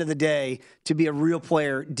at the end of the day to be a real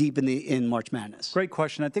player deep in March Madness? Great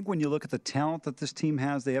question. I think when you look at the talent that this team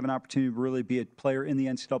has, they have an opportunity to really be a player in the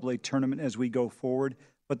NCAA tournament as we go forward.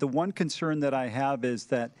 But the one concern that I have is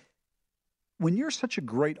that when you're such a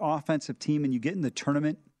great offensive team and you get in the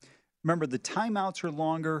tournament, remember the timeouts are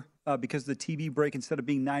longer because the TV break, instead of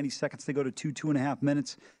being 90 seconds, they go to 2.5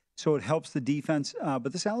 minutes. So it helps the defense.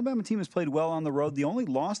 But this Alabama team has played well on the road. The only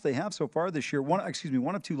loss they have so far this year, one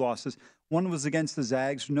of 2 losses. One was against the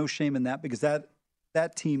Zags. No shame in that because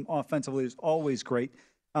that team offensively is always great.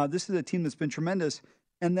 This is a team that's been tremendous.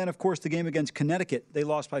 And then, of course, the game against Connecticut, they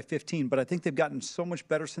lost by 15. But I think they've gotten so much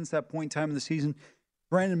better since that point in time in the season.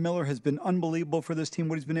 Brandon Miller has been unbelievable for this team,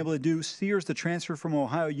 what he's been able to do. Sears, the transfer from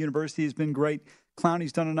Ohio University, has been great.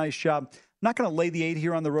 Clowney's done a nice job. I'm not going to lay the 8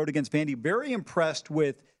 here on the road against Vandy. Very impressed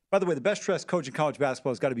with, by the way, the best dressed coach in college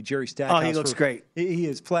basketball has got to be Jerry Stackhouse. Oh, he looks great. He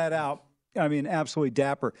is flat out, absolutely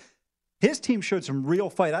dapper. His team showed some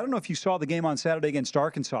real fight. I don't know if you saw the game on Saturday against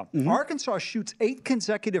Arkansas. Mm-hmm. Arkansas shoots 8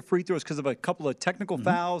 consecutive free throws because of a couple of technical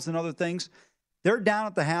fouls and other things. They're down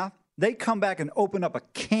at the half. They come back and open up a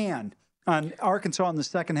can on Arkansas in the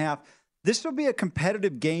second half. This will be a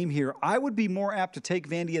competitive game here. I would be more apt to take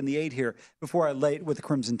Vandy in the 8 here before I lay it with the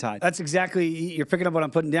Crimson Tide. That's exactly, you're picking up what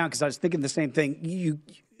I'm putting down because I was thinking the same thing.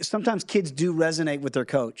 Sometimes kids do resonate with their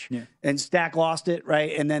coach. Yeah. And Stack lost it,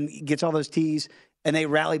 right? And then gets all those tees. And they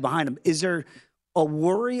rally behind him. Is there a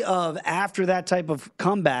worry of after that type of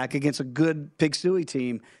comeback against a good Pig Suey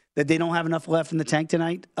team that they don't have enough left in the tank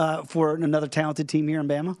tonight for another talented team here in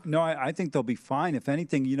Bama? No, I think they'll be fine. If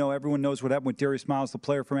anything, everyone knows what happened with Darius Miles, the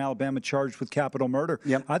player from Alabama charged with capital murder.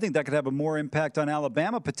 Yep. I think that could have a more impact on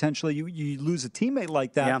Alabama potentially. You lose a teammate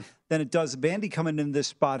like that than it does Vandy coming in this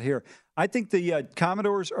spot here. I think the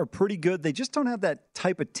Commodores are pretty good. They just don't have that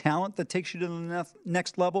type of talent that takes you to the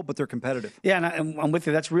next level, but they're competitive. Yeah, and I'm with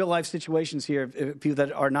you. That's real-life situations here, people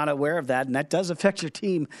that are not aware of that, and that does affect your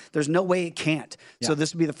team. There's no way it can't. Yeah. So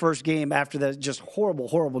this will be the first game after the just horrible,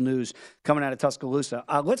 horrible news coming out of Tuscaloosa.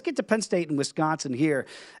 Let's get to Penn State and Wisconsin here.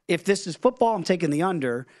 If this is football, I'm taking the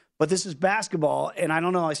under. But this is basketball, and I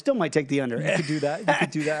don't know. I still might take the under. You could do that,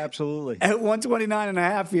 absolutely. At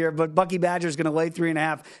 129.5 here, but Bucky Badger is going to lay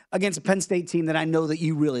 3.5 against a Penn State team that I know that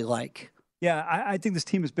you really like. Yeah, I think this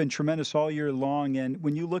team has been tremendous all year long. And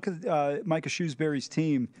when you look at Micah Shrewsbury's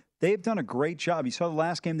team, they've done a great job. You saw the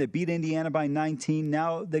last game, they beat Indiana by 19.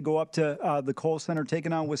 Now they go up to the Kohl Center,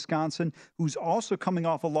 taking on Wisconsin, who's also coming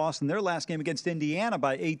off a loss in their last game against Indiana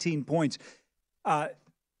by 18 points.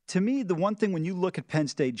 To me, the one thing when you look at Penn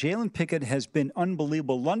State, Jalen Pickett has been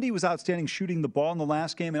unbelievable. Lundy was outstanding shooting the ball in the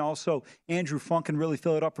last game, and also Andrew Funk can really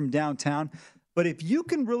fill it up from downtown. But if you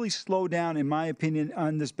can really slow down, in my opinion,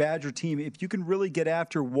 on this Badger team, if you can really get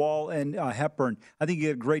after Wall and Hepburn, I think you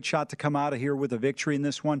get a great shot to come out of here with a victory in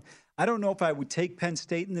this one. I don't know if I would take Penn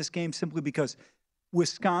State in this game simply because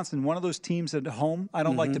Wisconsin, one of those teams at home I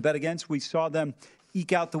don't like to bet against. We saw them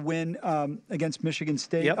eke out the win against Michigan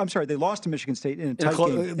State. Yep. I'm sorry, they lost to Michigan State in a tight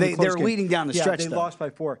game. They're leading down the stretch. They lost by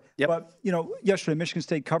 4. Yep. But, yesterday Michigan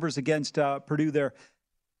State covers against Purdue there.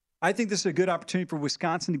 I think this is a good opportunity for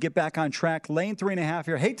Wisconsin to get back on track. Laying 3.5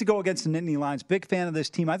 here. Hate to go against the Nittany Lions. Big fan of this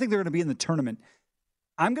team. I think they're going to be in the tournament.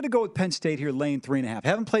 I'm going to go with Penn State here, laying 3.5.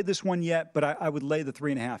 Haven't played this one yet, but I would lay the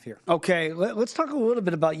 3.5 here. Okay, let's talk a little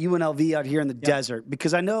bit about UNLV out here in the desert,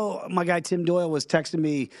 because I know my guy Tim Doyle was texting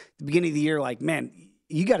me at the beginning of the year like, man,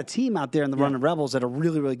 you got a team out there in the Running Rebels that are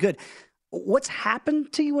really, really good. What's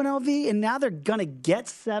happened to UNLV? And now they're going to get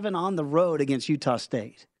 7 on the road against Utah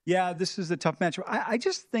State. Yeah, this is a tough match. I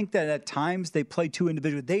just think that at times they play too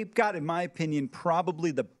individual. They've got, in my opinion, probably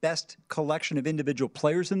the best collection of individual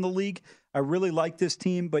players in the league. I really like this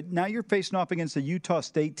team, but now you're facing off against a Utah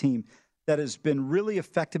State team that has been really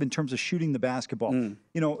effective in terms of shooting the basketball.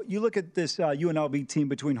 You look at this UNLV team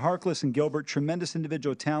between Harkless and Gilbert, tremendous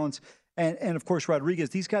individual talents, and of course, Rodriguez.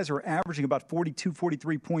 These guys are averaging about 42,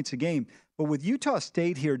 43 points a game. But with Utah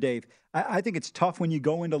State here, Dave, I think it's tough when you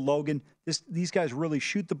go into Logan. These guys really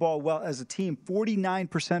shoot the ball well as a team.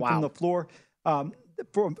 49% from the floor.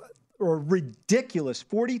 Or ridiculous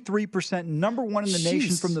 43%, number one in the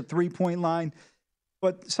nation from the three-point line.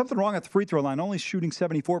 But something wrong at the free throw line, only shooting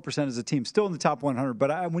 74% as a team, still in the top 100.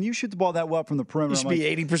 But when you shoot the ball that well from the perimeter, it should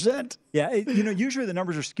be 80%. Yeah, usually the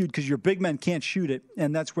numbers are skewed because your big men can't shoot it,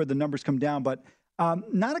 and that's where the numbers come down. But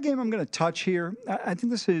not a game I'm going to touch here. I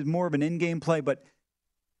think this is more of an in-game play, but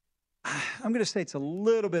I'm going to say it's a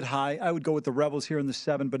little bit high. I would go with the Rebels here in the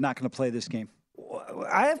 7, but not going to play this game.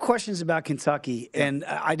 I have questions about Kentucky, and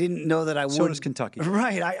I didn't know that I would. So does Kentucky.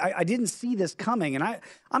 Right. I didn't see this coming, and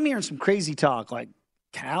I'm hearing some crazy talk like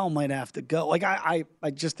Cal might have to go. Like I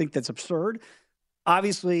just think that's absurd.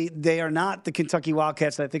 Obviously, they are not the Kentucky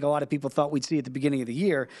Wildcats that I think a lot of people thought we'd see at the beginning of the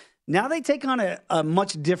year. Now they take on a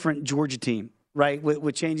much different Georgia team, right,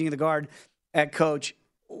 with changing the guard at coach.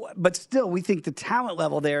 But still, we think the talent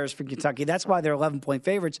level there is for Kentucky. That's why they're 11-point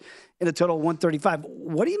favorites in a total of 135.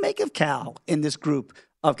 What do you make of Cal in this group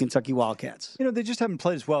of Kentucky Wildcats? They just haven't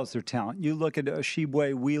played as well as their talent. You look at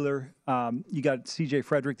Shibwe, Wheeler. You got C.J.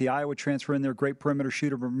 Frederick, the Iowa transfer in there, great perimeter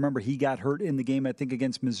shooter. Remember, he got hurt in the game, I think,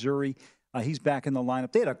 against Missouri. He's back in the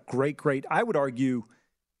lineup. They had a great, I would argue,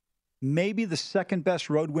 maybe the second best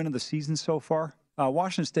road win of the season so far.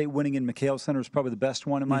 Washington State winning in McHale Center is probably the best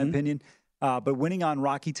one, in my opinion. But winning on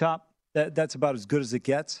Rocky Top, that's about as good as it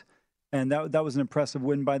gets. And that was an impressive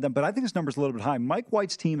win by them. But I think this number's a little bit high. Mike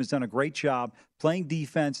White's team has done a great job playing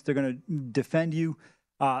defense. They're going to defend you.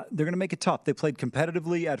 They're going to make it tough. They played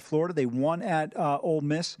competitively at Florida. They won at Ole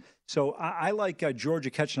Miss. So I like Georgia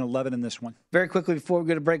catching 11 in this one. Very quickly before we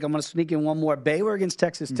go to break, I'm going to sneak in one more. Baylor against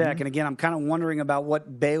Texas Tech. And again, I'm kind of wondering about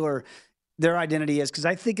what Baylor, their identity is, because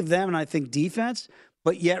I think of them and I think defense.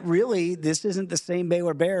 But yet, really, this isn't the same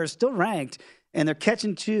Baylor Bears, still ranked, and they're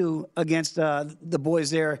catching 2 against the boys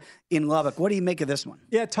there in Lubbock. What do you make of this one?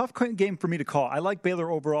 Yeah, tough game for me to call. I like Baylor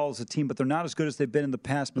overall as a team, but they're not as good as they've been in the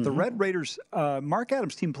past. But the Red Raiders, Mark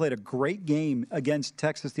Adams' team played a great game against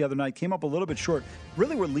Texas the other night, came up a little bit short.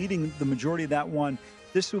 Really were leading the majority of that one.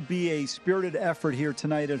 This would be a spirited effort here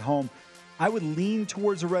tonight at home. I would lean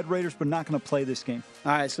towards the Red Raiders, but not going to play this game.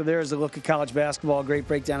 All right, so there's a look at college basketball. Great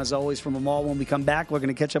breakdown, as always, from Amal. When we come back, we're going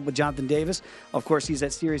to catch up with Jonathan Davis. Of course, he's at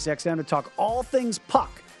SiriusXM to talk all things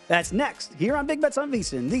puck. That's next here on Big Bets on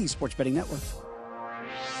VSiN, the Sports Betting Network.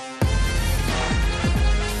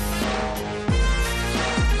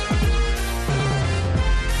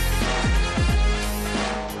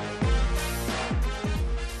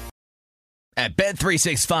 At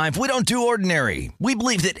Bet365, we don't do ordinary. We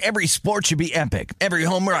believe that every sport should be epic. Every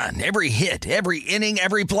home run, every hit, every inning,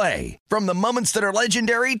 every play. From the moments that are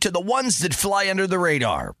legendary to the ones that fly under the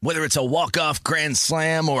radar. Whether it's a walk-off grand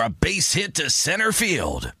slam or a base hit to center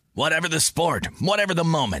field. Whatever the sport, whatever the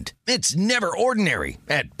moment. It's never ordinary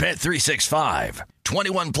at Bet365.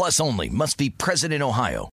 21 plus only. Must be present in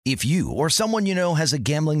Ohio. If you or someone you know has a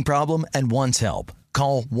gambling problem and wants help,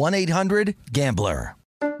 call 1-800-GAMBLER.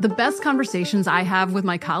 The best conversations I have with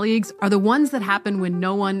my colleagues are the ones that happen when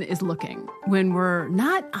no one is looking, when we're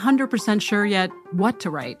not 100% sure yet what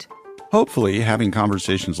to write. Hopefully, having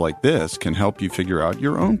conversations like this can help you figure out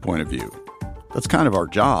your own point of view. That's kind of our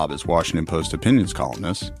job as Washington Post opinions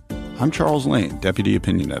columnists. I'm Charles Lane, Deputy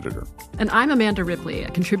Opinion Editor. And I'm Amanda Ripley,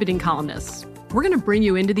 a contributing columnist. We're going to bring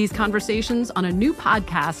you into these conversations on a new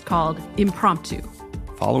podcast called Impromptu.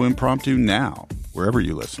 Follow Impromptu now, wherever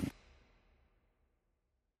you listen.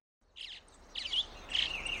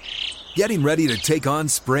 Getting ready to take on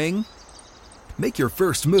spring? Make your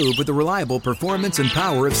first move with the reliable performance and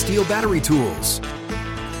power of Steel battery tools.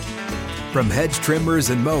 From hedge trimmers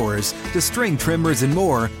and mowers to string trimmers and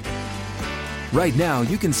more, right now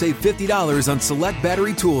you can save $50 on select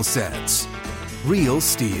battery tool sets. Real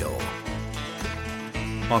STIHL.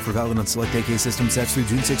 Offer valid on select AK system sets through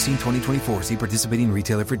June 16, 2024. See participating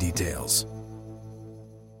retailer for details.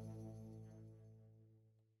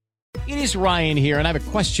 It is Ryan here, and I have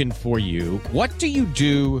a question for you. What do you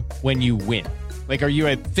do when you win? Like, are you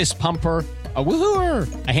a fist pumper, a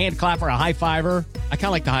woohooer, a hand clapper, a high fiver? I kind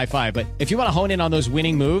of like the high five, but if you want to hone in on those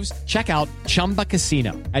winning moves, check out Chumba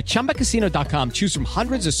Casino. At ChumbaCasino.com, choose from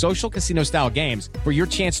hundreds of social casino-style games for your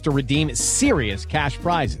chance to redeem serious cash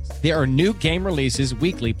prizes. There are new game releases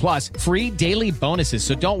weekly, plus free daily bonuses.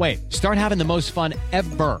 So don't wait. Start having the most fun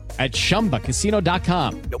ever at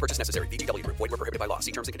ChumbaCasino.com. No purchase necessary. VGW. Void where prohibited by law.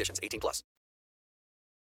 See terms and conditions. 18+.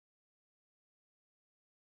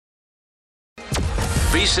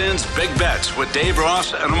 VSiN's Big Bets with Dave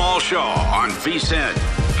Ross and Amal Shaw on VSiN,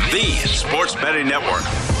 the sports betting network.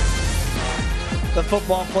 The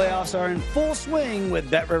football playoffs are in full swing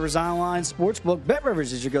with BetRivers Online Sportsbook.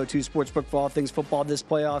 BetRivers is your go-to sportsbook for all things football this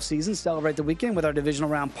playoff season. Celebrate the weekend with our divisional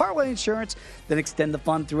round parlay insurance, then extend the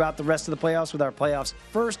fun throughout the rest of the playoffs with our playoffs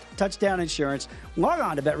first touchdown insurance. Log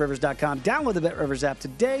on to BetRivers.com. Download the BetRivers app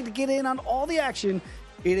today to get in on all the action.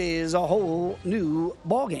 It is a whole new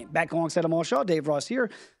ballgame. Back alongside Amal Shaw, Dave Ross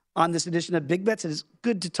here on this edition of Big Bets. It is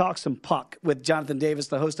good to talk some puck with Jonathan Davis,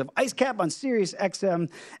 the host of Ice Cap on Sirius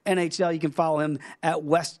XM NHL. You can follow him at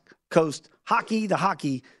West Coast Hockey, the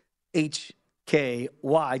Hockey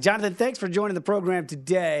HKY. Jonathan, thanks for joining the program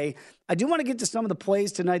today. I do want to get to some of the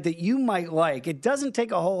plays tonight that you might like. It doesn't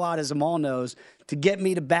take a whole lot, as Amal knows, to get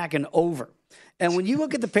me to back an over. And when you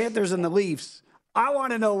look at the Panthers and the Leafs, I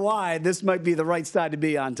want to know why this might be the right side to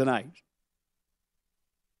be on tonight.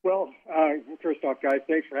 Well, first off, guys,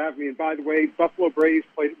 thanks for having me. And by the way, Buffalo Braves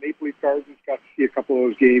played at Maple Leaf Gardens. Got to see a couple of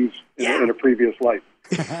those games in a previous life.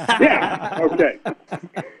 Yeah, okay.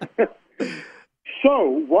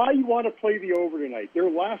 So, why you want to play the over tonight? Their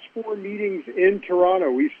last 4 meetings in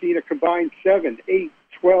Toronto, we've seen a combined 7, 8,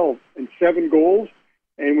 12, and 7 goals.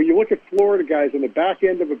 And when you look at Florida, guys, on the back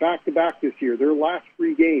end of a back-to-back this year, their last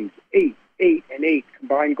 3 games, 8, and 8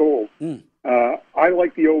 combined goals. I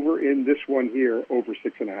like the over in this one here, over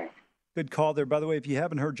 6.5. Good call there. By the way, if you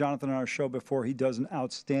haven't heard Jonathan on our show before, he does an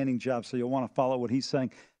outstanding job, so you'll want to follow what he's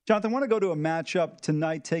saying. Jonathan, I want to go to a matchup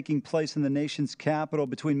tonight taking place in the nation's capital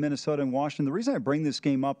between Minnesota and Washington. The reason I bring this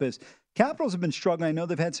game up is Capitals have been struggling. I know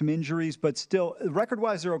they've had some injuries, but still,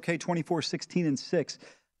 record-wise, they're okay, 24-16-6.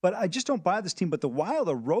 But I just don't buy this team. But the Wild,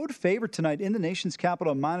 a road favorite tonight in the nation's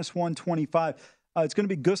capital, -125. It's going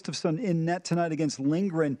to be Gustafsson in net tonight against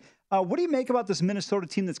Lindgren. What do you make about this Minnesota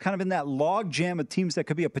team that's kind of in that log jam of teams that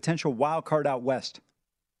could be a potential wild card out west?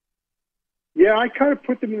 Yeah, I kind of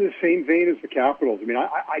put them in the same vein as the Capitals. I mean,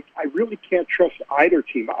 I really can't trust either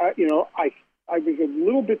team. I was a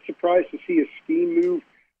little bit surprised to see a steam move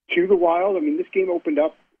to the Wild. I mean, this game opened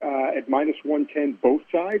up at -110 both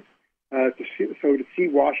sides. To see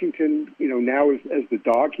Washington, now as the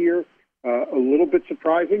dog here, a little bit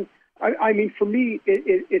surprising. I mean, for me,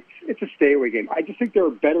 it's a stay-away game. I just think there are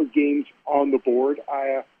better games on the board.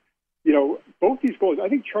 Both these goals, I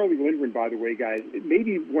think Charlie Lindgren, by the way, guys, it may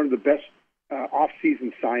be one of the best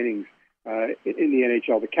off-season signings in the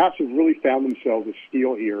NHL. The Caps have really found themselves a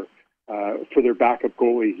steal here for their backup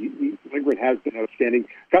goalie. Lindgren has been outstanding.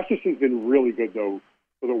 Gustafsson's been really good, though,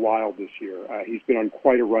 for the Wild this year. He's been on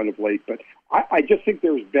quite a run of late, but I just think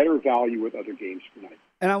there's better value with other games tonight.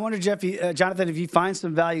 And I wonder, Jonathan, if you find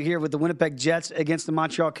some value here with the Winnipeg Jets against the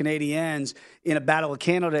Montreal Canadiens in a battle of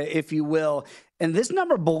Canada, if you will. And this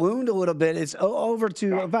number ballooned a little bit. It's over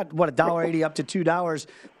to about, $1.80 up to $2.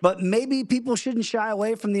 But maybe people shouldn't shy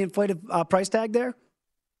away from the inflated price tag there?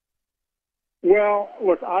 Well,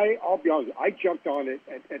 look, I'll be honest. I jumped on it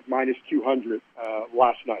at -200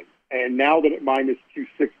 last night. And now that at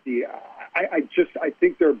 -260, I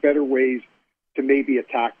think there are better ways to maybe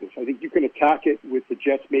attack this. I think you can attack it with the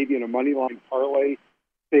Jets maybe in a money line parlay,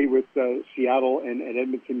 say with Seattle and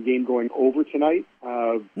Edmonton game going over tonight.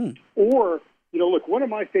 Or, look, one of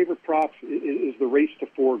my favorite props is the race to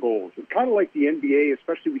 4 goals. It's kind of like the NBA,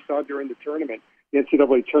 especially we saw during the tournament, the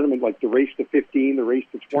NCAA tournament, like the race to 15, the race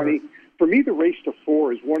to 20. Sure. For me, the race to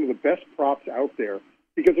 4 is one of the best props out there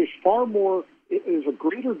because there's far more, there's a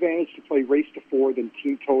greater advantage to play race to 4 than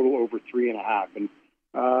team total over 3.5. And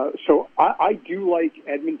so I do like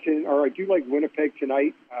Edmonton, or I do like Winnipeg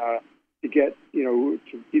tonight to get, to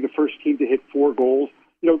be the first team to hit 4 goals.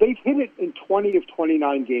 They've hit it in 20 of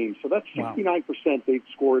 29 games, so that's 69% they've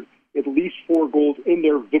scored at least 4 goals in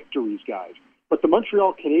their victories, guys. But the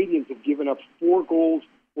Montreal Canadiens have given up 4 goals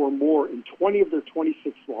or more in 20 of their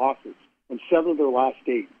 26 losses and 7 of their last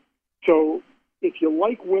 8. So if you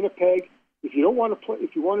like Winnipeg, if you don't want to play,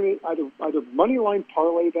 if you want to either money line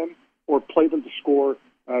parlay them or play them to score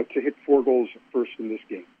to hit 4 goals first in this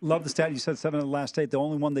game. Love the stat. You said 7 of the last 8. The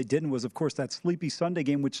only one they didn't was, of course, that Sleepy Sunday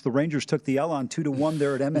game, which the Rangers took the L on 2-1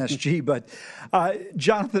 there at MSG. But,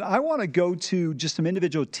 Jonathan, I want to go to just some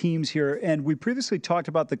individual teams here. And we previously talked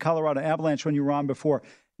about the Colorado Avalanche when you were on before.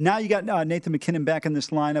 Now you got Nathan MacKinnon back in this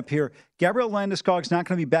lineup here. Gabriel Landeskog's not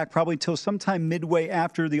going to be back probably until sometime midway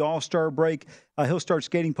after the All-Star break. He'll start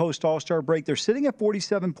skating post-All-Star break. They're sitting at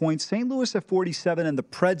 47 points, St. Louis at 47, and the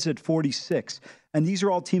Preds at 46. And these are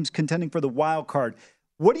all teams contending for the wild card.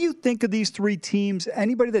 What do you think of these 3 teams?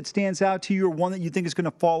 Anybody that stands out to you or one that you think is going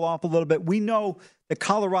to fall off a little bit? We know that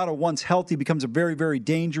Colorado, once healthy, becomes a very, very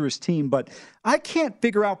dangerous team, but I can't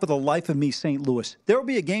figure out for the life of me St. Louis. There will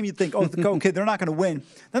be a game you think, oh, okay, they're not going to win.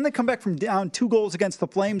 Then they come back from down 2 goals against the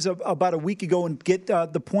Flames about a week ago and get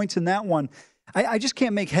the points in that one. I just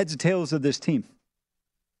can't make heads or tails of this team.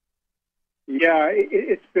 Yeah,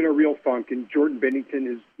 it's been a real funk, and Jordan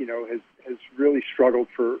Binnington has really struggled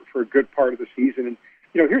for a good part of the season. And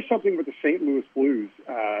here's something with the St. Louis Blues.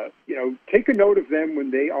 Take a note of them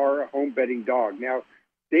when they are a home betting dog. Now,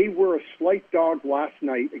 they were a slight dog last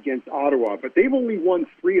night against Ottawa, but they've only won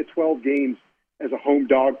 3 of 12 games as a home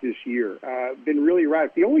dog this year. Been really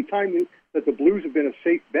erratic. The only time that the Blues have been a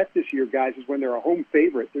safe bet this year, guys, is when they're a home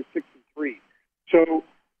favorite. They're 6-3. So,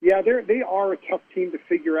 yeah, they are a tough team to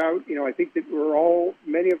figure out. I think that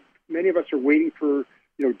many of us are waiting for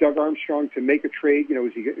Doug Armstrong to make a trade.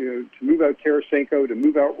 To move out Tarasenko, to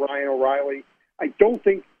move out Ryan O'Reilly. I don't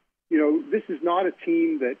think this is not a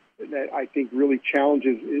team that I think really is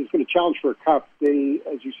going to challenge for a cup. They,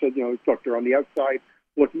 as you said, look, they're on the outside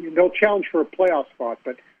looking. They'll challenge for a playoff spot,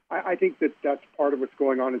 but I think that's part of what's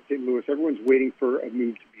going on in St. Louis. Everyone's waiting for a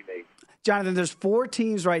move to be made. Jonathan, there's 4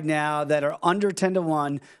 teams right now that are under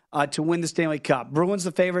 10-1 to win the Stanley Cup. Bruins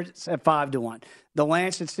the favorites at 5-1. The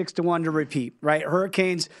Lance at 6-1 to repeat. Right,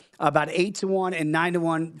 Hurricanes about 8-1 and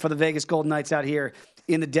 9-1 for the Vegas Golden Knights out here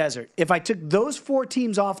in the desert. If I took those 4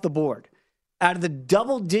 teams off the board, out of the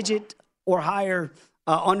double-digit or higher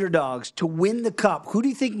underdogs to win the Cup, who do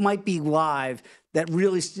you think might be live that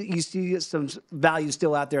really you see some value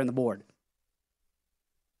still out there on the board?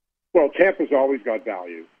 Well, Tampa's always got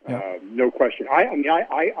value, no question. I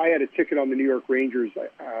had a ticket on the New York Rangers,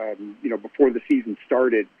 before the season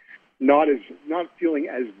started. Not feeling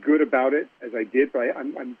as good about it as I did, but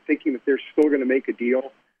I'm thinking that they're still going to make a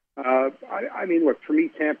deal. Look, for me,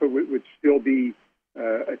 Tampa would still be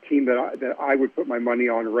a team that I would put my money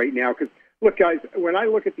on right now. Because, look, guys, when I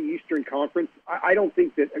look at the Eastern Conference, I don't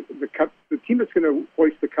think that the team that's going to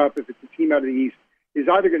hoist the cup, if it's a team out of the East, is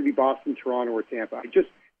either going to be Boston, Toronto, or Tampa.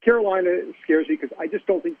 Carolina scares me because I just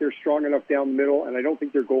don't think they're strong enough down the middle, and I don't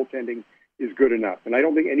think their goaltending is good enough. And I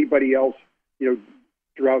don't think anybody else,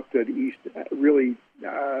 throughout the East really,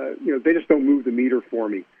 they just don't move the meter for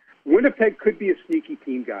me. Winnipeg could be a sneaky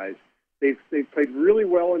team, guys. They've played really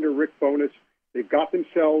well under Rick Bowness. They've got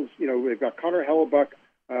themselves, they've got Connor Hellebuck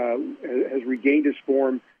has regained his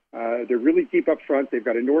form. They're really deep up front. They've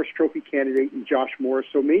got a Norris Trophy candidate in Josh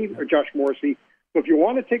Morrissey. So if you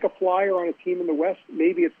want to take a flyer on a team in the West,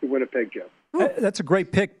 maybe it's the Winnipeg Jets. That's a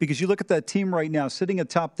great pick because you look at that team right now sitting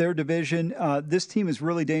atop their division. This team is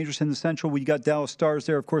really dangerous in the Central. We got Dallas Stars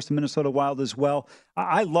there, of course, the Minnesota Wild as well.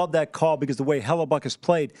 I love that call because the way Hellebuck has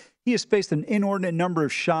played, he has faced an inordinate number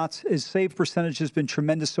of shots. His save percentage has been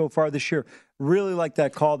tremendous so far this year. Really like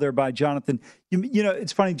that call there by Jonathan.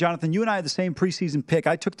 It's funny, Jonathan, you and I had the same preseason pick.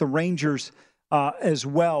 I took the Rangers as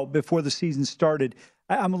well before the season started.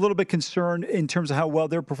 I'm a little bit concerned in terms of how well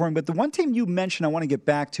they're performing. But the one team you mentioned I want to get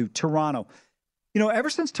back to, Toronto. Ever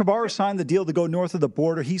since Tavares signed the deal to go north of the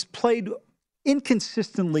border, he's played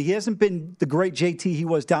inconsistently. He hasn't been the great JT he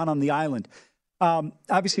was down on the island.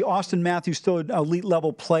 Obviously, Austin Matthews still an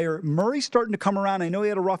elite-level player. Murray's starting to come around. I know he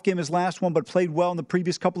had a rough game his last one, but played well in the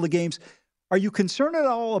previous couple of games. Are you concerned at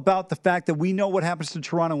all about the fact that we know what happens to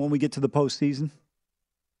Toronto when we get to the postseason?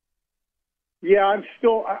 Yeah, I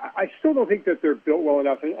still don't think that they're built well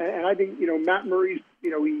enough, and I think Matt Murray's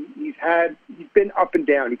he's been up and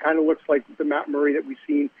down. He kind of looks like the Matt Murray that we've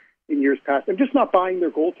seen in years past. I'm just not buying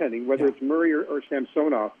their goaltending, whether it's Murray or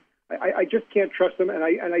Samsonov. I just can't trust them, and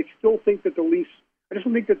I still think that the Leafs. I just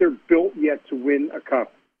don't think that they're built yet to win a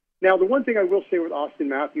cup. Now, the one thing I will say with Austin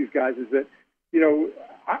Matthews, guys, is that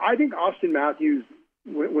I think Austin Matthews,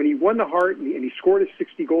 when he won the Hart and he scored his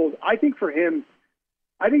 60 goals, I think for him.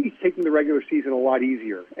 I think he's taking the regular season a lot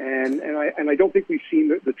easier, and I don't think we've seen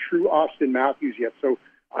the true Austin Matthews yet. So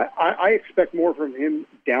I expect more from him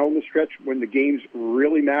down the stretch when the games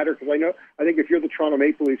really matter. Because I think if you're the Toronto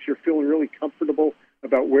Maple Leafs, you're feeling really comfortable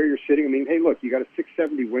about where you're sitting. I mean, hey, look, you got a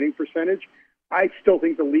 670 winning percentage. I still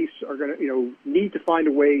think the Leafs are going to, need to find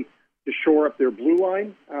a way to shore up their blue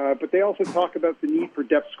line. But they also talk about the need for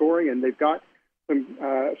depth scoring, and they've got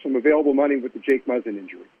some available money with the Jake Muzzin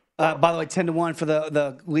injury. By the way, 10-1 for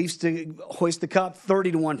the Leafs to hoist the cup,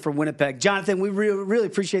 30-1 for Winnipeg. Jonathan, we really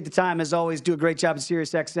appreciate the time. As always, do a great job at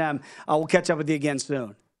SiriusXM. We'll catch up with you again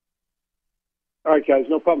soon. All right, guys,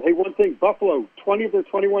 no problem. Hey, one thing, Buffalo, 20 of their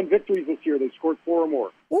 21 victories this year. They scored 4 or more.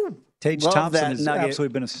 Ooh, Tage love Thompson that has nugget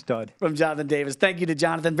absolutely been a stud. from Jonathan Davis. Thank you to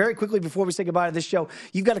Jonathan. Very quickly, before we say goodbye to this show,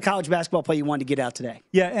 you've got a college basketball play you wanted to get out today.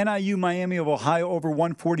 Yeah, NIU, Miami of Ohio over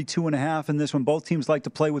 142.5 in this one. Both teams like to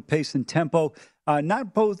play with pace and tempo.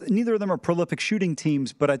 Neither of them are prolific shooting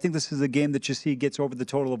teams, but I think this is a game that you see gets over the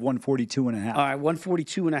total of 142.5. All right,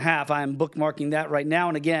 142.5. I am bookmarking that right now.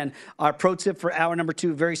 And again, our pro tip for hour number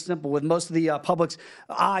 2, very simple. With most of the public's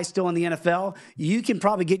eye still in the NFL, you can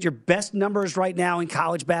probably get your best numbers right now in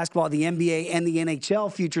college basketball, the NBA, and the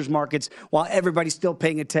NHL futures markets while everybody's still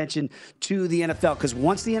paying attention to the NFL. Because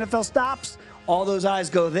once the NFL stops, all those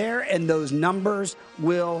eyes go there, and those numbers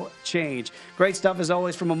will change. Great stuff, as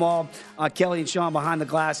always, from them all. Kelly and Sean behind the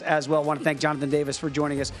glass as well. I want to thank Jonathan Davis for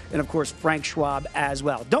joining us, and, of course, Frank Schwab as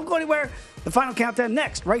well. Don't go anywhere. The Final Countdown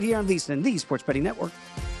next, right here on VSiN, the Sports Betting Network.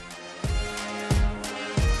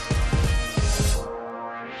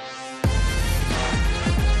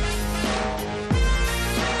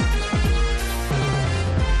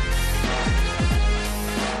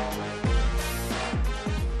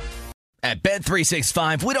 At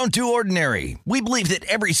Bet365, we don't do ordinary. We believe that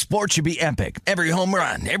every sport should be epic. Every home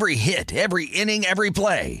run, every hit, every inning, every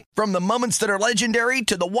play. From the moments that are legendary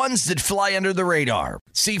to the ones that fly under the radar.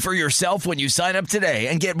 See for yourself when you sign up today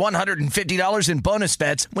and get $150 in bonus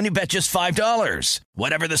bets when you bet just $5.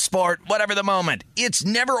 Whatever the sport, whatever the moment, it's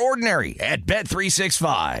never ordinary at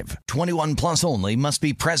Bet365. 21 plus only. Must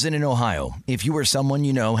be present in Ohio. If you or someone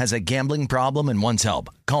you know has a gambling problem and wants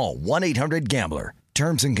help, call 1-800-GAMBLER.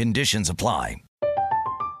 Terms and conditions apply.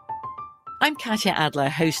 I'm Katya Adler,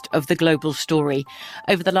 host of The Global Story.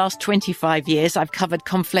 Over the last 25 years, I've covered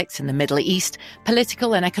conflicts in the Middle East,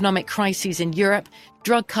 political and economic crises in Europe,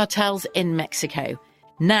 drug cartels in Mexico.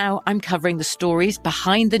 Now I'm covering the stories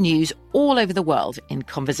behind the news all over the world in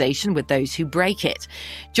conversation with those who break it.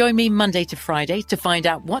 Join me Monday to Friday to find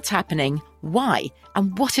out what's happening, why,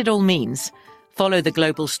 and what it all means. Follow The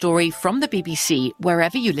Global Story from the BBC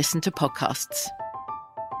wherever you listen to podcasts.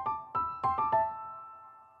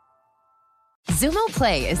 Xumo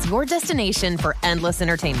Play is your destination for endless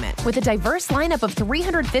entertainment. With a diverse lineup of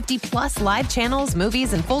 350 plus live channels,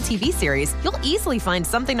 movies, and full TV series, you'll easily find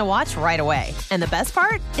something to watch right away. And the best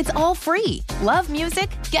part? It's all free. Love music?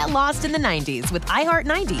 Get lost in the 90s with iHeart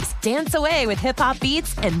 90s, dance away with hip-hop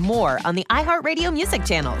beats, and more on the iHeartRadio music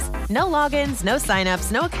channels. No logins, no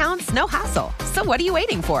signups, no accounts, no hassle. So what are you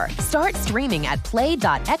waiting for? Start streaming at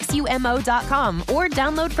play.xumo.com or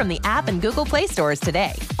download from the app and Google Play stores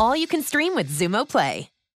today. All you can stream with Xumo Play.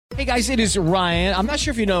 Hey guys, it is Ryan. I'm not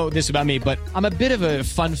sure if you know this about me, but I'm a bit of a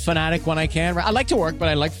fun fanatic when I can. I like to work, but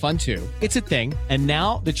I like fun too. It's a thing. And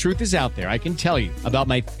now the truth is out there. I can tell you about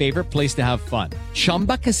my favorite place to have fun.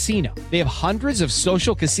 Chumba Casino. They have hundreds of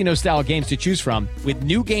social casino style games to choose from with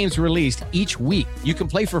new games released each week. You can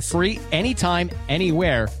play for free anytime,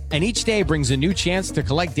 anywhere. And each day brings a new chance to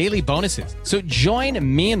collect daily bonuses. So join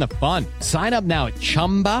me in the fun. Sign up now at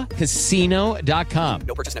ChumbaCasino.com.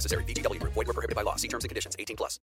 No purchase necessary. VGW Group. Void where prohibited by law. See terms and conditions. 18 plus.